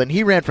Bell, and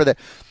he ran for the...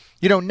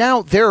 You know,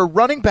 now there are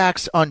running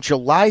backs on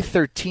July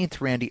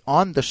 13th, Randy,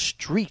 on the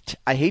street.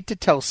 I hate to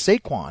tell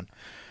Saquon,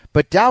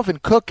 but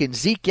Dalvin Cook and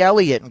Zeke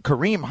Elliott and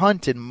Kareem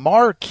Hunt and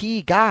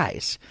marquee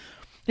guys.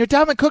 You know,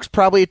 Dalvin Cook's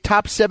probably a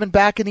top 7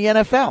 back in the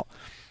NFL.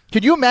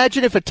 Can you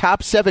imagine if a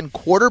top 7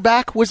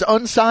 quarterback was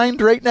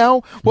unsigned right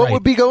now? What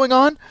would be going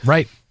on?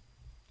 Right.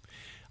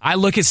 I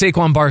look at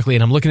Saquon Barkley,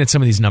 and I'm looking at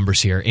some of these numbers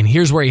here, and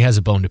here's where he has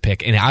a bone to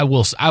pick. And I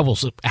will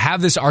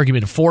have this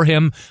argument for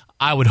him.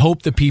 I would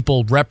hope the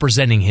people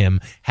representing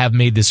him have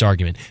made this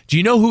argument. Do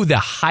you know who the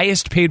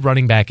highest paid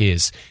running back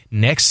is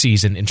next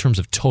season in terms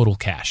of total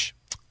cash?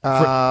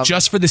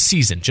 Just for the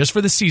season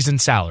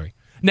salary.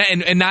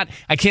 And not,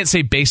 I can't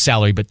say base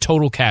salary, but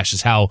total cash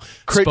is how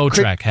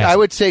Spotrac has it. I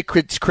would say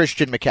it's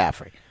Christian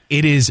McCaffrey.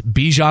 It is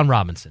Bijan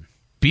Robinson.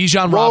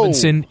 Bijan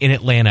Robinson in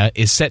Atlanta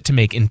is set to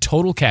make in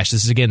total cash.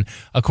 This is, again,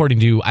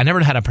 according to, I never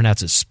know how to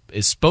pronounce it,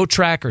 is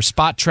Spotrac or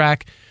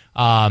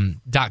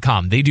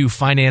Spottrack.com. They do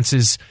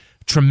finances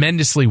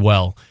tremendously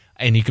well,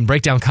 and you can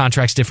break down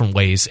contracts different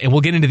ways. And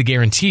we'll get into the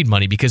guaranteed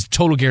money, because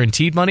total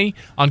guaranteed money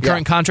on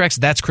current contracts,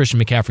 that's Christian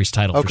McCaffrey's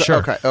title for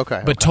sure.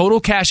 But total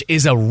cash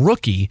is a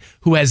rookie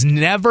who has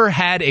never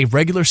had a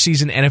regular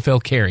season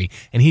NFL carry,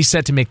 and he's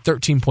set to make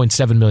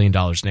 $13.7 million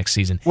next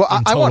season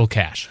in total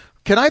cash.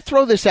 Can I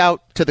throw this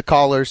out to the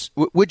callers?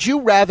 Would you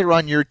rather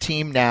on your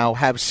team now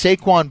have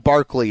Saquon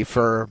Barkley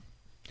for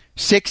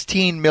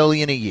 $16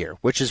 million a year,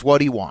 which is what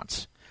he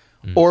wants?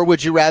 Or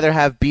would you rather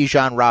have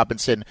Bijan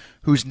Robinson,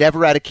 who's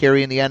never had a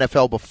carry in the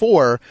NFL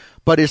before,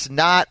 but is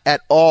not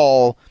at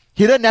all –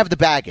 he doesn't have the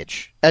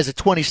baggage as a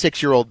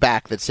 26-year-old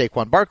back that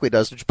Saquon Barkley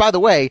does, which, by the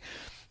way,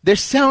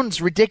 this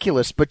sounds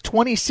ridiculous, but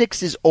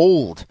 26 is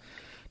old.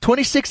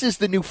 26 is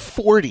the new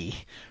 40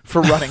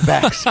 for running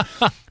backs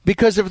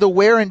because of the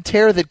wear and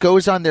tear that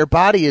goes on their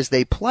body as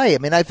they play. I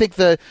mean, I think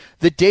the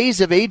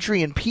days of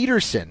Adrian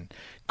Peterson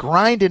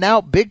grinding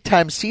out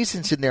big-time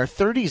seasons in their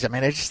 30s, I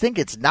mean, I just think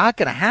it's not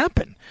going to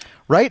happen.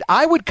 Right?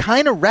 I would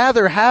kind of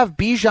rather have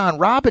Bijan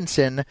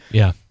Robinson,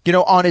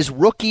 on his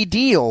rookie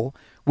deal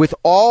with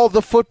all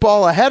the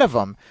football ahead of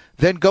him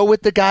than go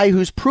with the guy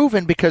who's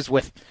proven, because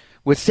with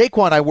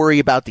Saquon, I worry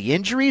about the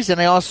injuries,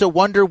 and I also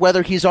wonder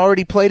whether he's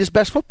already played his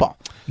best football.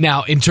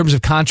 Now, in terms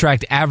of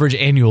contract average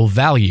annual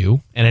value,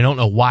 and I don't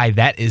know why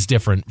that is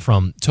different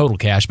from total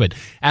cash, but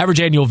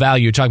average annual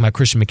value, you're talking about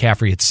Christian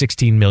McCaffrey at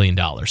 $16 million,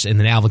 and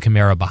then Alvin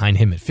Kamara behind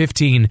him at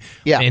 $15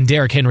 million, and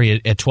Derrick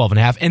Henry at $12.5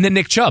 million, and then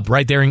Nick Chubb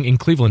right there in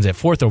Cleveland's at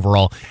 4th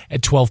overall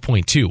at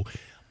 $12.2 million.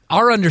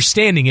 Our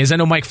understanding is, I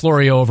know Mike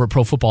Florio over at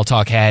Pro Football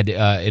Talk had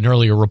an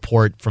earlier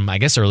report from, I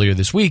guess, earlier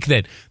this week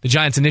that the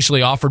Giants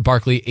initially offered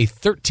Barkley a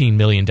 $13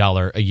 million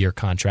a year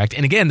contract.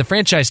 And again, the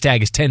franchise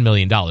tag is $10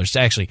 million. It's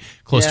actually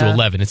close to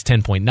 11. It's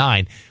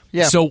 10.9.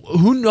 Yeah. So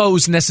who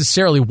knows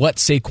necessarily what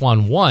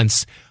Saquon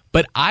wants,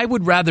 but I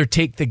would rather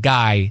take the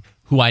guy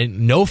who I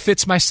know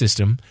fits my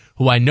system,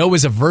 who I know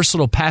is a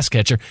versatile pass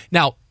catcher.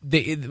 Now,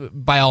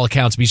 by all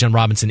accounts, Bijan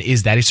Robinson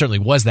is that. He certainly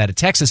was that at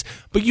Texas.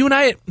 But you and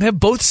I have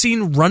both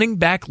seen running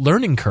back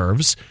learning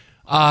curves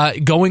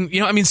going.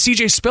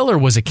 C.J. Spiller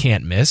was a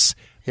can't miss,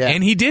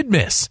 and he did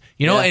miss.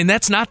 And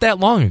that's not that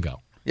long ago.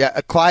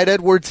 Yeah, Clyde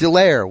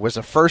Edwards-Helaire was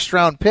a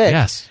first-round pick.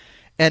 Yes.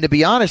 And to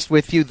be honest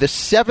with you, the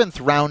seventh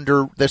round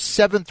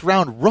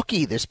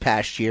rookie this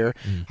past year,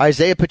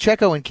 Isaiah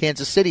Pacheco in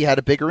Kansas City, had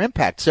a bigger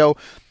impact. So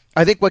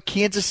I think what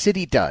Kansas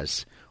City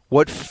does,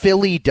 what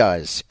Philly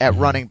does at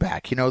running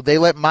back, they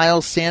let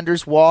Miles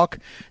Sanders walk.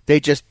 They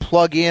just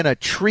plug in a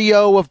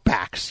trio of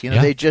backs.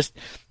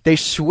 They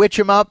switch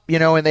them up,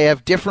 and they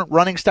have different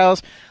running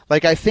styles.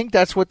 Like, I think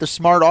that's what the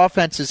smart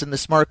offenses and the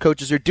smart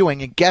coaches are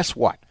doing. And guess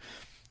what?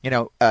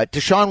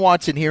 Deshaun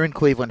Watson here in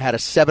Cleveland had a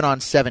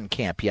 7-on-7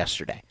 camp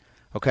yesterday.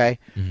 Okay?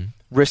 Mm-hmm.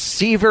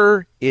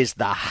 Receiver is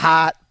the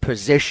hot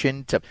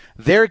position.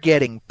 They're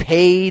getting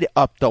paid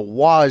up the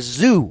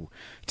wazoo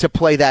to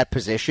play that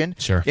position.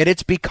 Sure. And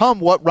it's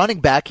become what running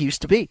back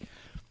used to be.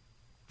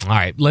 All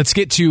right, let's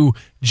get to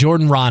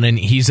Jordan Raanan.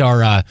 He's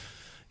our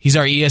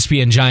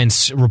ESPN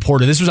Giants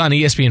reporter. This was on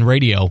ESPN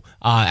Radio,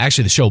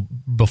 actually the show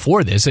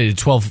before this, at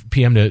 12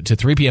 p.m. to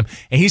 3 p.m.,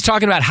 and he's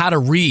talking about how to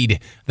read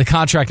the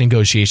contract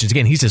negotiations.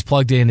 Again, he's as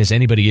plugged in as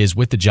anybody is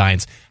with the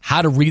Giants,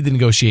 how to read the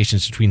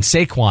negotiations between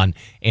Saquon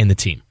and the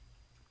team.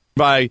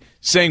 By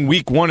saying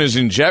week one is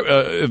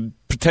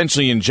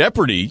potentially in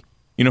jeopardy,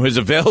 his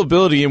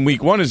availability in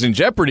week one is in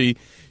jeopardy,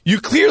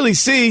 you clearly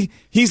see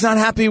he's not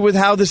happy with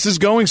how this is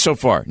going so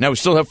far. Now, we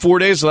still have 4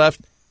 days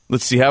left.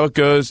 Let's see how it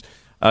goes.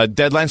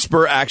 Deadline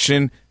spur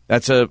action.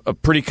 That's a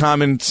pretty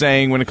common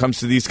saying when it comes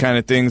to these kind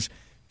of things.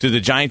 Do the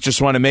Giants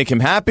just want to make him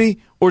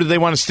happy, or do they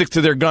want to stick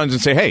to their guns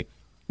and say, hey,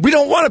 we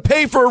don't want to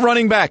pay for a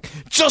running back,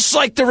 just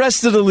like the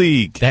rest of the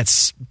league?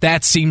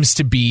 That seems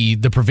to be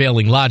the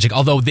prevailing logic,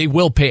 although they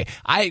will pay.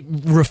 I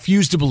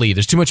refuse to believe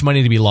there's too much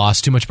money to be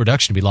lost, too much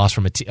production to be lost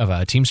from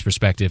a team's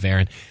perspective,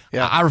 Aaron.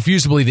 Yeah. I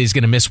refuse to believe that he's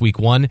going to miss week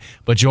one,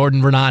 but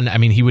Jordan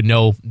Raanan, he would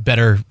know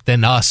better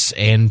than us,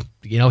 and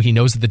he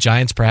knows that the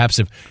Giants perhaps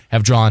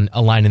have drawn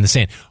a line in the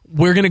sand.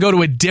 We're going to go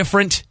to a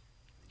different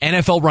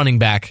NFL running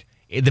back.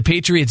 The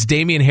Patriots'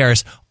 Damian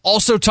Harris,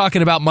 also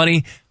talking about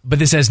money, but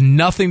this has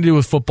nothing to do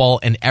with football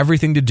and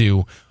everything to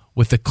do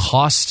with the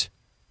cost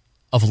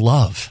of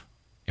love.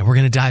 And we're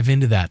going to dive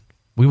into that.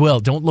 We will.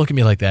 Don't look at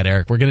me like that,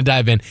 Eric. We're going to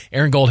dive in.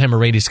 Aaron Goldhammer,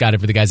 Randy Scott,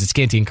 for the guys at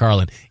Canty and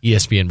Carlin,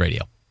 ESPN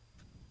Radio.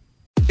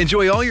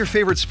 Enjoy all your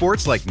favorite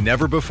sports like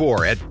never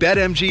before at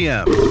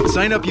BetMGM.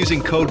 Sign up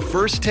using code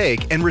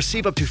FIRSTTAKE and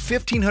receive up to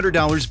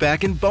 $1,500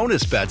 back in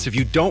bonus bets if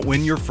you don't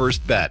win your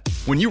first bet.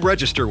 When you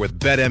register with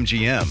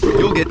BetMGM,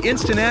 you'll get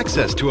instant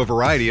access to a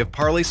variety of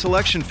parlay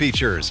selection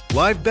features,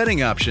 live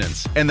betting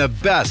options, and the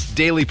best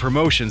daily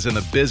promotions in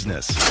the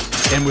business.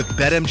 And with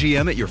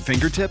BetMGM at your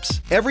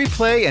fingertips, every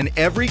play and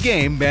every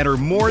game matter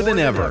more than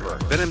ever.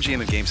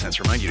 BetMGM and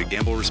GameSense remind you to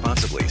gamble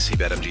responsibly. See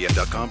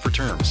BetMGM.com for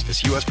terms.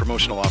 This U.S.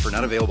 promotional offer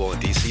not available in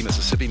D.C.,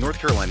 Mississippi, North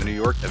Carolina, New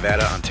York,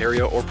 Nevada,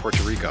 Ontario, or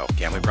Puerto Rico.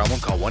 Gambling problem?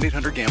 Call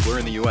 1-800-GAMBLER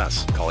in the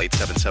U.S. Call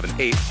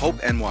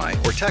 877-8-HOPE-NY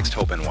or text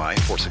HOPE-NY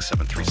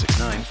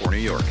 467-369 for New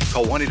York.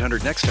 Call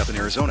 1-800-NEXT-STEP in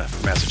Arizona.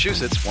 For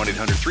Massachusetts,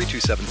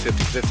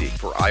 1-800-327-5050.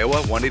 For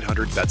Iowa,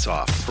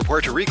 1-800-BETS-OFF. For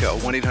Puerto Rico,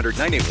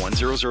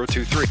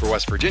 1-800-981-0023. For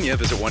West Virginia,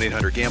 visit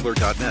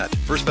 1-800-GAMBLER.net.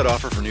 First bet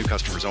offer for new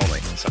customers only.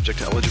 Subject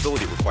to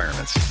eligibility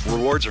requirements.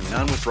 Rewards are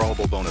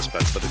non-withdrawable bonus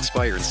bets that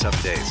expire in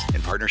 7 days.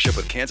 In partnership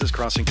with Kansas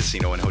Crossing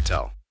Casino and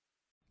Hotel.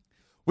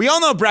 We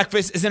all know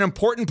breakfast is an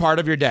important part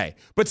of your day,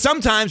 but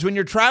sometimes when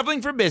you're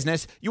traveling for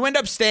business, you end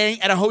up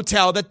staying at a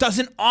hotel that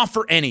doesn't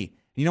offer any.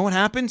 You know what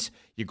happens?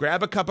 You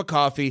grab a cup of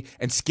coffee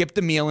and skip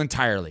the meal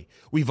entirely.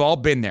 We've all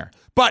been there.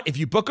 But if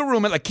you book a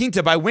room at La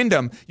Quinta by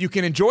Wyndham, you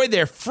can enjoy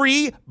their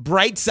free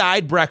Bright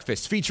Side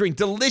breakfast featuring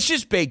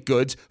delicious baked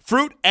goods,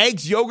 fruit,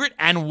 eggs, yogurt,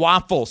 and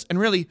waffles. And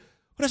really,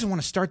 who doesn't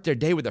want to start their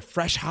day with a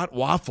fresh, hot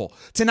waffle?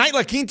 Tonight,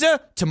 La Quinta,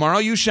 tomorrow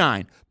you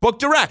shine. Book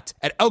direct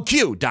at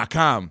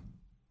LQ.com.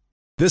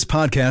 This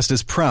podcast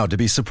is proud to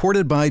be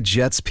supported by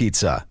Jets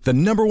Pizza, the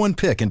 #1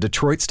 pick in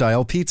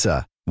Detroit-style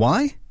pizza.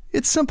 Why?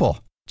 It's simple.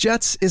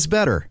 Jets is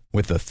better.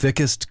 With the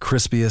thickest,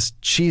 crispiest,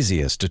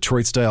 cheesiest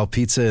Detroit-style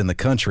pizza in the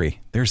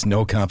country, there's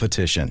no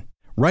competition.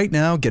 Right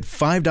now, get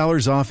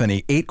 $5 off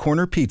any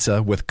 8-corner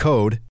pizza with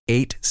code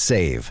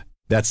 8SAVE.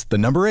 That's the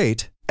number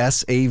 8,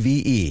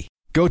 S-A-V-E.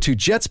 Go to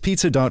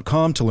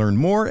jetspizza.com to learn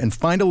more and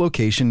find a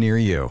location near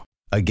you.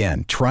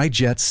 Again, try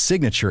Jet's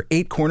signature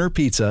 8-corner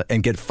pizza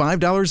and get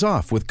 $5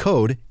 off with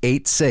code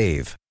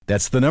 8SAVE.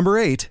 That's the number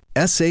 8,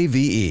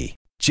 S-A-V-E.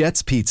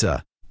 Jet's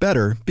Pizza.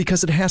 Better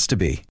because it has to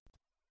be.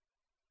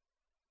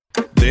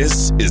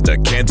 This is the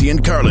Canty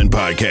and Carlin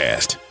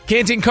podcast.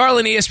 Canty and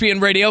Carlin,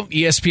 ESPN Radio,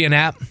 ESPN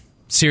app,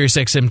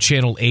 SiriusXM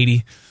Channel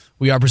 80.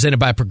 We are presented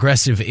by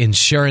Progressive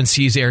Insurance.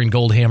 He's Aaron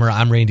Goldhammer.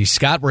 I'm Randy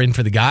Scott. We're in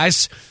for the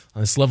guys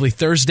on this lovely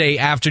Thursday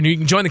afternoon. You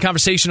can join the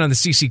conversation on the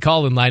CC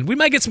call-in line. We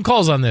might get some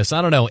calls on this.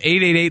 I don't know.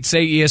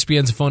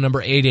 888-SAY-ESPN's the phone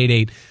number,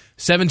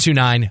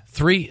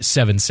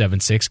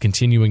 729-3776.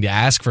 Continuing to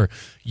ask for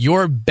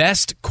your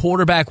best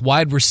quarterback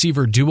wide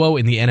receiver duo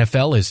in the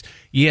NFL as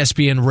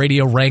ESPN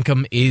Radio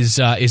Rankum is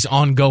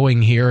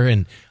ongoing here,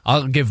 and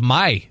I'll give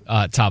my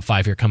top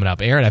 5 here coming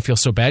up. Aaron, I feel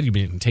so bad you've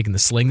been taking the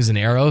slings and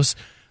arrows,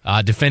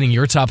 defending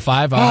your top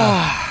 5.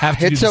 I'll have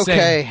to do the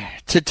okay. same.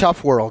 It's a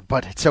tough world,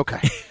 but it's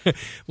okay.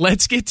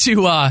 Let's get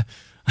to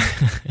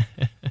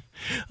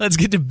let's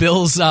get to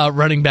Bills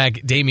running back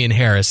Damian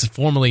Harris,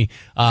 formerly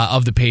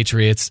of the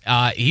Patriots.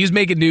 He's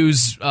making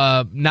news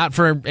not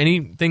for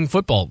anything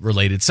football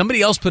related.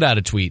 Somebody else put out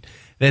a tweet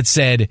that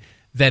said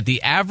that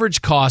the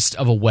average cost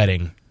of a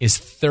wedding is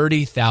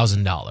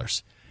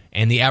 $30,000,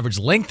 and the average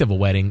length of a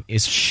wedding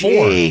is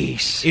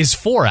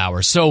 4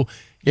 hours. So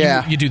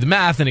you do the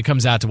math, and it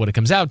comes out to what it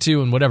comes out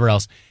to, and whatever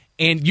else.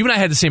 And you and I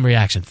had the same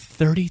reaction: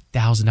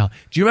 $30,000.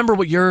 Do you remember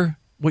what your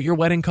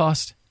wedding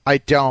cost? I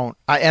don't.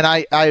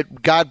 I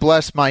God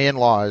bless my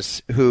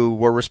in-laws who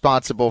were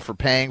responsible for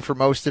paying for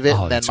most of it,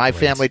 and then my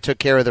family took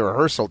care of the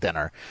rehearsal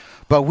dinner.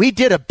 But we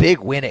did a big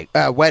wedding,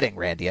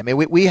 Randy. I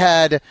mean, we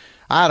had,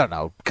 I don't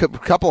know, a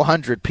couple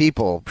hundred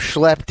people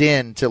schlepped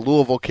in to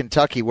Louisville,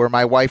 Kentucky, where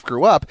my wife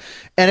grew up,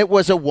 and it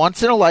was a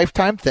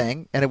once-in-a-lifetime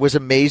thing, and it was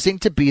amazing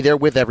to be there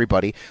with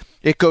everybody.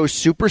 It goes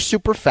super,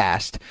 super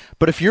fast.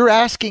 But if you're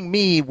asking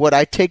me, would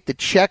I take the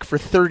check for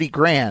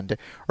 $30,000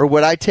 or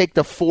would I take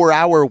the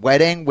 4-hour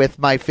wedding with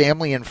my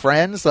family and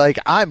friends? Like,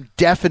 I'm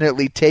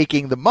definitely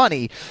taking the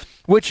money,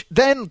 which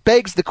then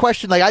begs the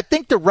question, like, I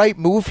think the right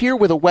move here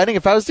with a wedding,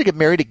 if I was to get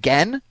married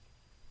again,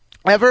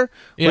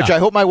 which I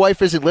hope my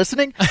wife isn't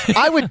listening,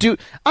 I would do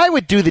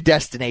the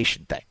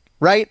destination thing.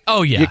 Right?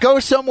 Oh, yeah. You go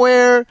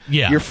somewhere,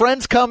 your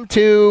friends come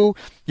too,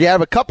 you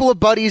have a couple of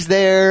buddies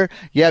there,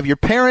 you have your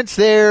parents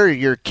there,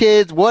 your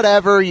kids,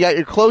 whatever, you got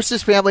your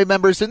closest family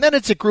members, and then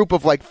it's a group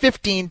of like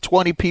 15,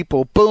 20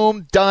 people,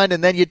 boom, done,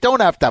 and then you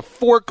don't have to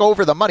fork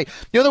over the money.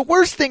 You know, the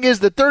worst thing is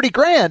the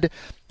 $30,000,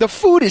 the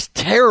food is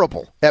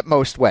terrible at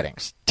most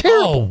weddings.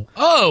 Terrible.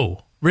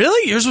 Oh,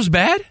 really? Yours was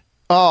bad?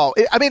 Oh,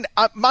 I mean,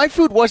 my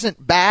food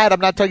wasn't bad. I'm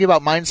not talking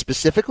about mine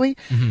specifically.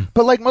 Mm-hmm.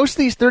 But like most of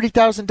these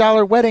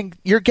 $30,000 wedding,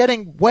 you're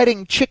getting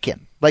wedding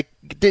chicken. Like,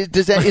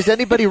 is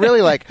anybody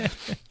really like,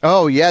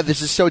 oh, yeah,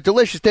 this is so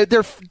delicious.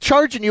 They're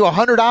charging you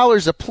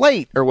 $100 a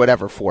plate or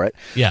whatever for it.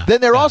 Yeah.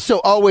 Then there are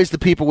also always the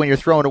people when you're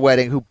throwing a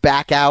wedding who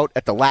back out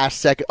at the last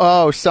second.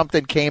 Oh,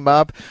 something came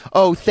up.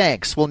 Oh,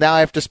 thanks. Well, now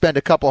I have to spend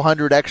a couple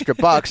 $100 extra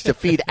bucks to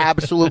feed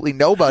absolutely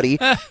nobody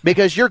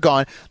because you're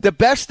gone. The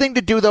best thing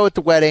to do, though, at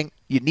the wedding,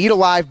 you need a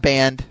live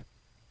band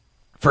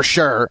for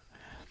sure.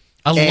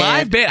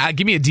 Live band?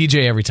 Give me a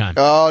DJ every time.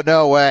 Oh,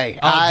 no way.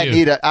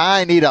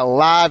 I need a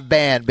live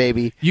band,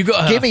 baby. You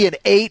go. Give me an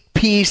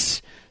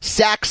 8-piece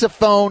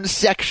saxophone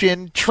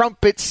section,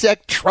 trumpet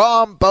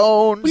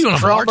trombone,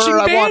 drummer.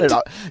 I want it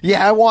all.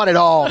 Yeah, I want it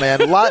all, man.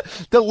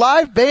 The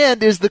live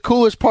band is the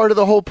coolest part of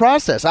the whole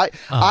process.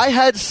 I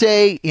had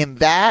say in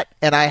that,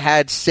 and I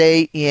had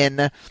say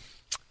in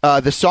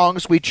the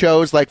songs we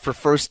chose, like for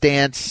First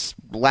Dance,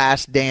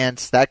 Last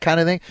Dance, that kind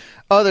of thing.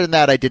 Other than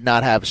that, I did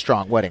not have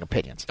strong wedding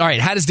opinions. All right,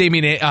 how does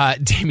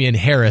Damian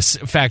Harris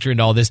factor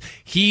into all this?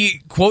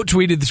 He quote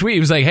tweeted the tweet. He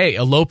was like, hey,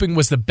 eloping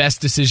was the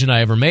best decision I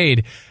ever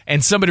made.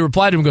 And somebody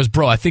replied to him and goes,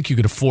 bro, I think you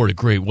could afford a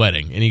great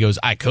wedding. And he goes,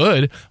 I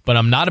could, but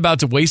I'm not about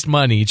to waste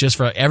money just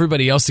for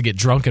everybody else to get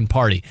drunk and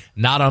party.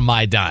 Not on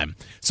my dime.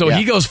 So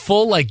he goes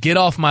full, like, get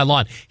off my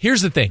lawn.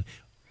 Here's the thing.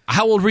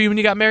 How old were you when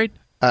you got married?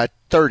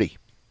 30.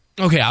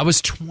 Okay, I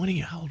was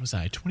 20. How old was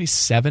I?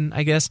 27,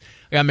 I guess.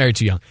 I got married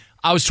too young.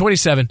 I was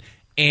 27.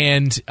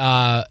 And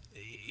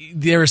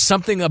there is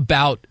something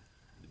about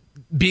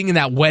being in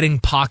that wedding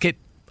pocket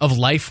of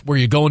life where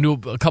you're going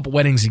to a couple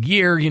weddings a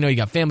year. You know, you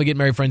got family getting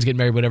married, friends getting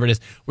married, whatever it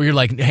is, where you're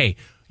like, hey,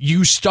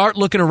 you start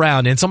looking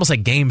around, and it's almost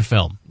like game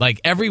film.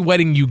 Like every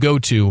wedding you go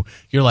to,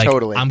 you're like,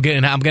 totally. I'm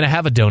gonna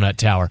have a donut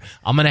tower.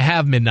 I'm gonna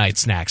have midnight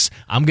snacks.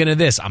 I'm gonna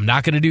this. I'm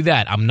not gonna do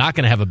that. I'm not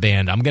gonna have a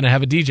band. I'm gonna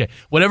have a DJ.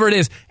 Whatever it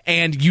is,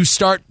 and you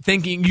start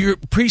thinking you're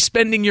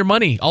pre-spending your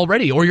money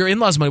already, or your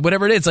in-laws' money,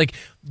 whatever it is. Like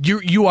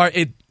you are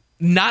it.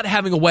 Not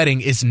having a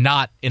wedding is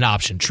not an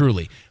option,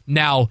 truly.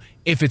 Now,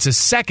 if it's a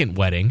second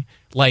wedding,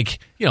 like,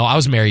 you know, I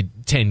was married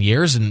 10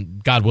 years,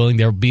 and God willing,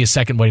 there will be a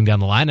second wedding down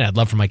the line, and I'd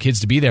love for my kids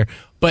to be there.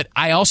 But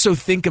I also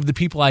think of the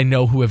people I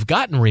know who have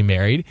gotten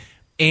remarried,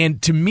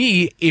 and to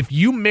me, if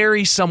you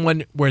marry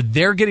someone where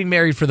they're getting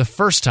married for the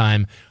first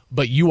time,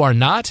 but you are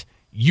not,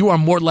 you are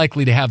more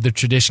likely to have the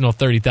traditional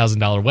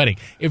 $30,000 wedding.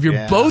 If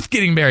you're both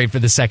getting married for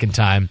the second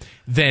time,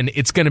 then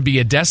it's going to be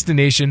a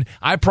destination.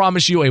 I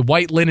promise you a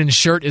white linen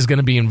shirt is going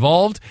to be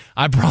involved.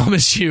 I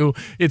promise you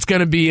it's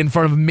going to be in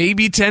front of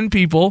maybe 10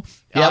 people.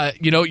 Yep.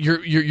 You know,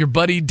 your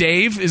buddy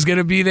Dave is going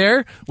to be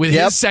there with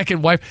his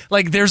second wife.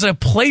 Like, there's a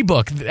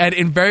playbook that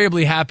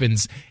invariably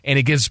happens, and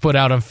it gets put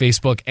out on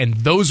Facebook, and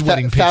those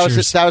wedding pictures.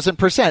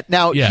 1,000%.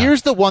 Now,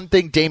 here's the one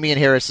thing Damian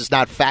Harris is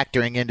not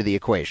factoring into the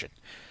equation.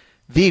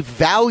 The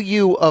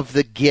value of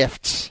the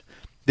gifts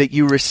that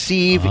you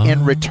receive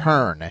in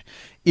return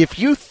if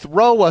you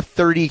throw a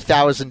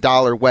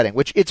 $30,000 wedding,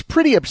 which it's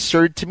pretty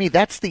absurd to me,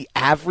 that's the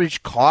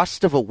average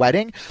cost of a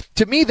wedding.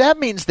 To me, that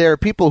means there are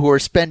people who are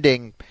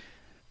spending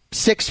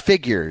six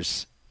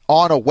figures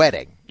on a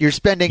wedding. You're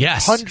spending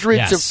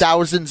hundreds of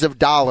thousands of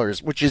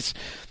dollars, which is,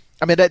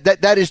 I mean,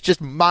 that is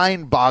just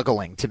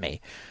mind-boggling to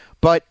me.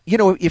 But, you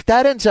know, if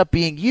that ends up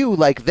being you,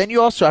 like, then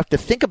you also have to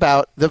think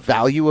about the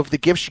value of the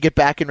gifts you get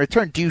back in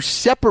return. Do you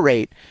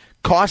separate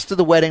cost of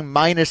the wedding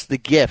minus the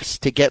gifts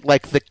to get,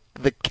 like,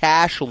 the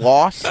cash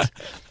lost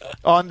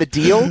on the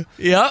deal?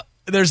 Yeah,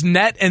 there's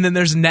net and then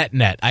there's net.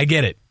 I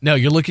get it. No,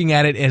 you're looking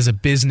at it as a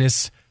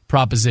business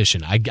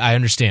proposition. I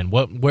understand.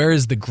 Where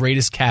is the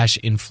greatest cash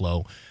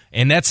inflow?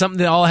 And that's something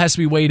that all has to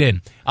be weighed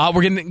in.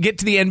 We're going to get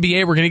to the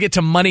NBA. We're going to get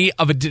to money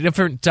of a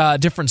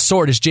different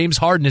sort as James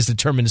Harden is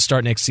determined to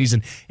start next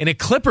season in a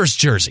Clippers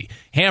jersey.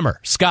 Hammer,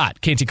 Scott,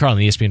 Canty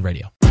Carlin, ESPN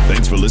Radio.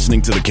 Thanks for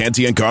listening to the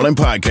Canty and Carlin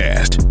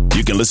podcast.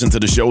 You can listen to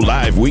the show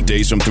live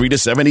weekdays from 3 to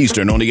 7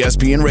 Eastern on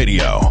ESPN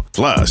Radio.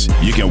 Plus,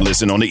 you can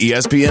listen on the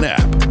ESPN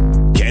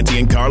app. Canty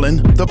and Carlin,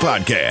 the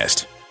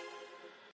podcast.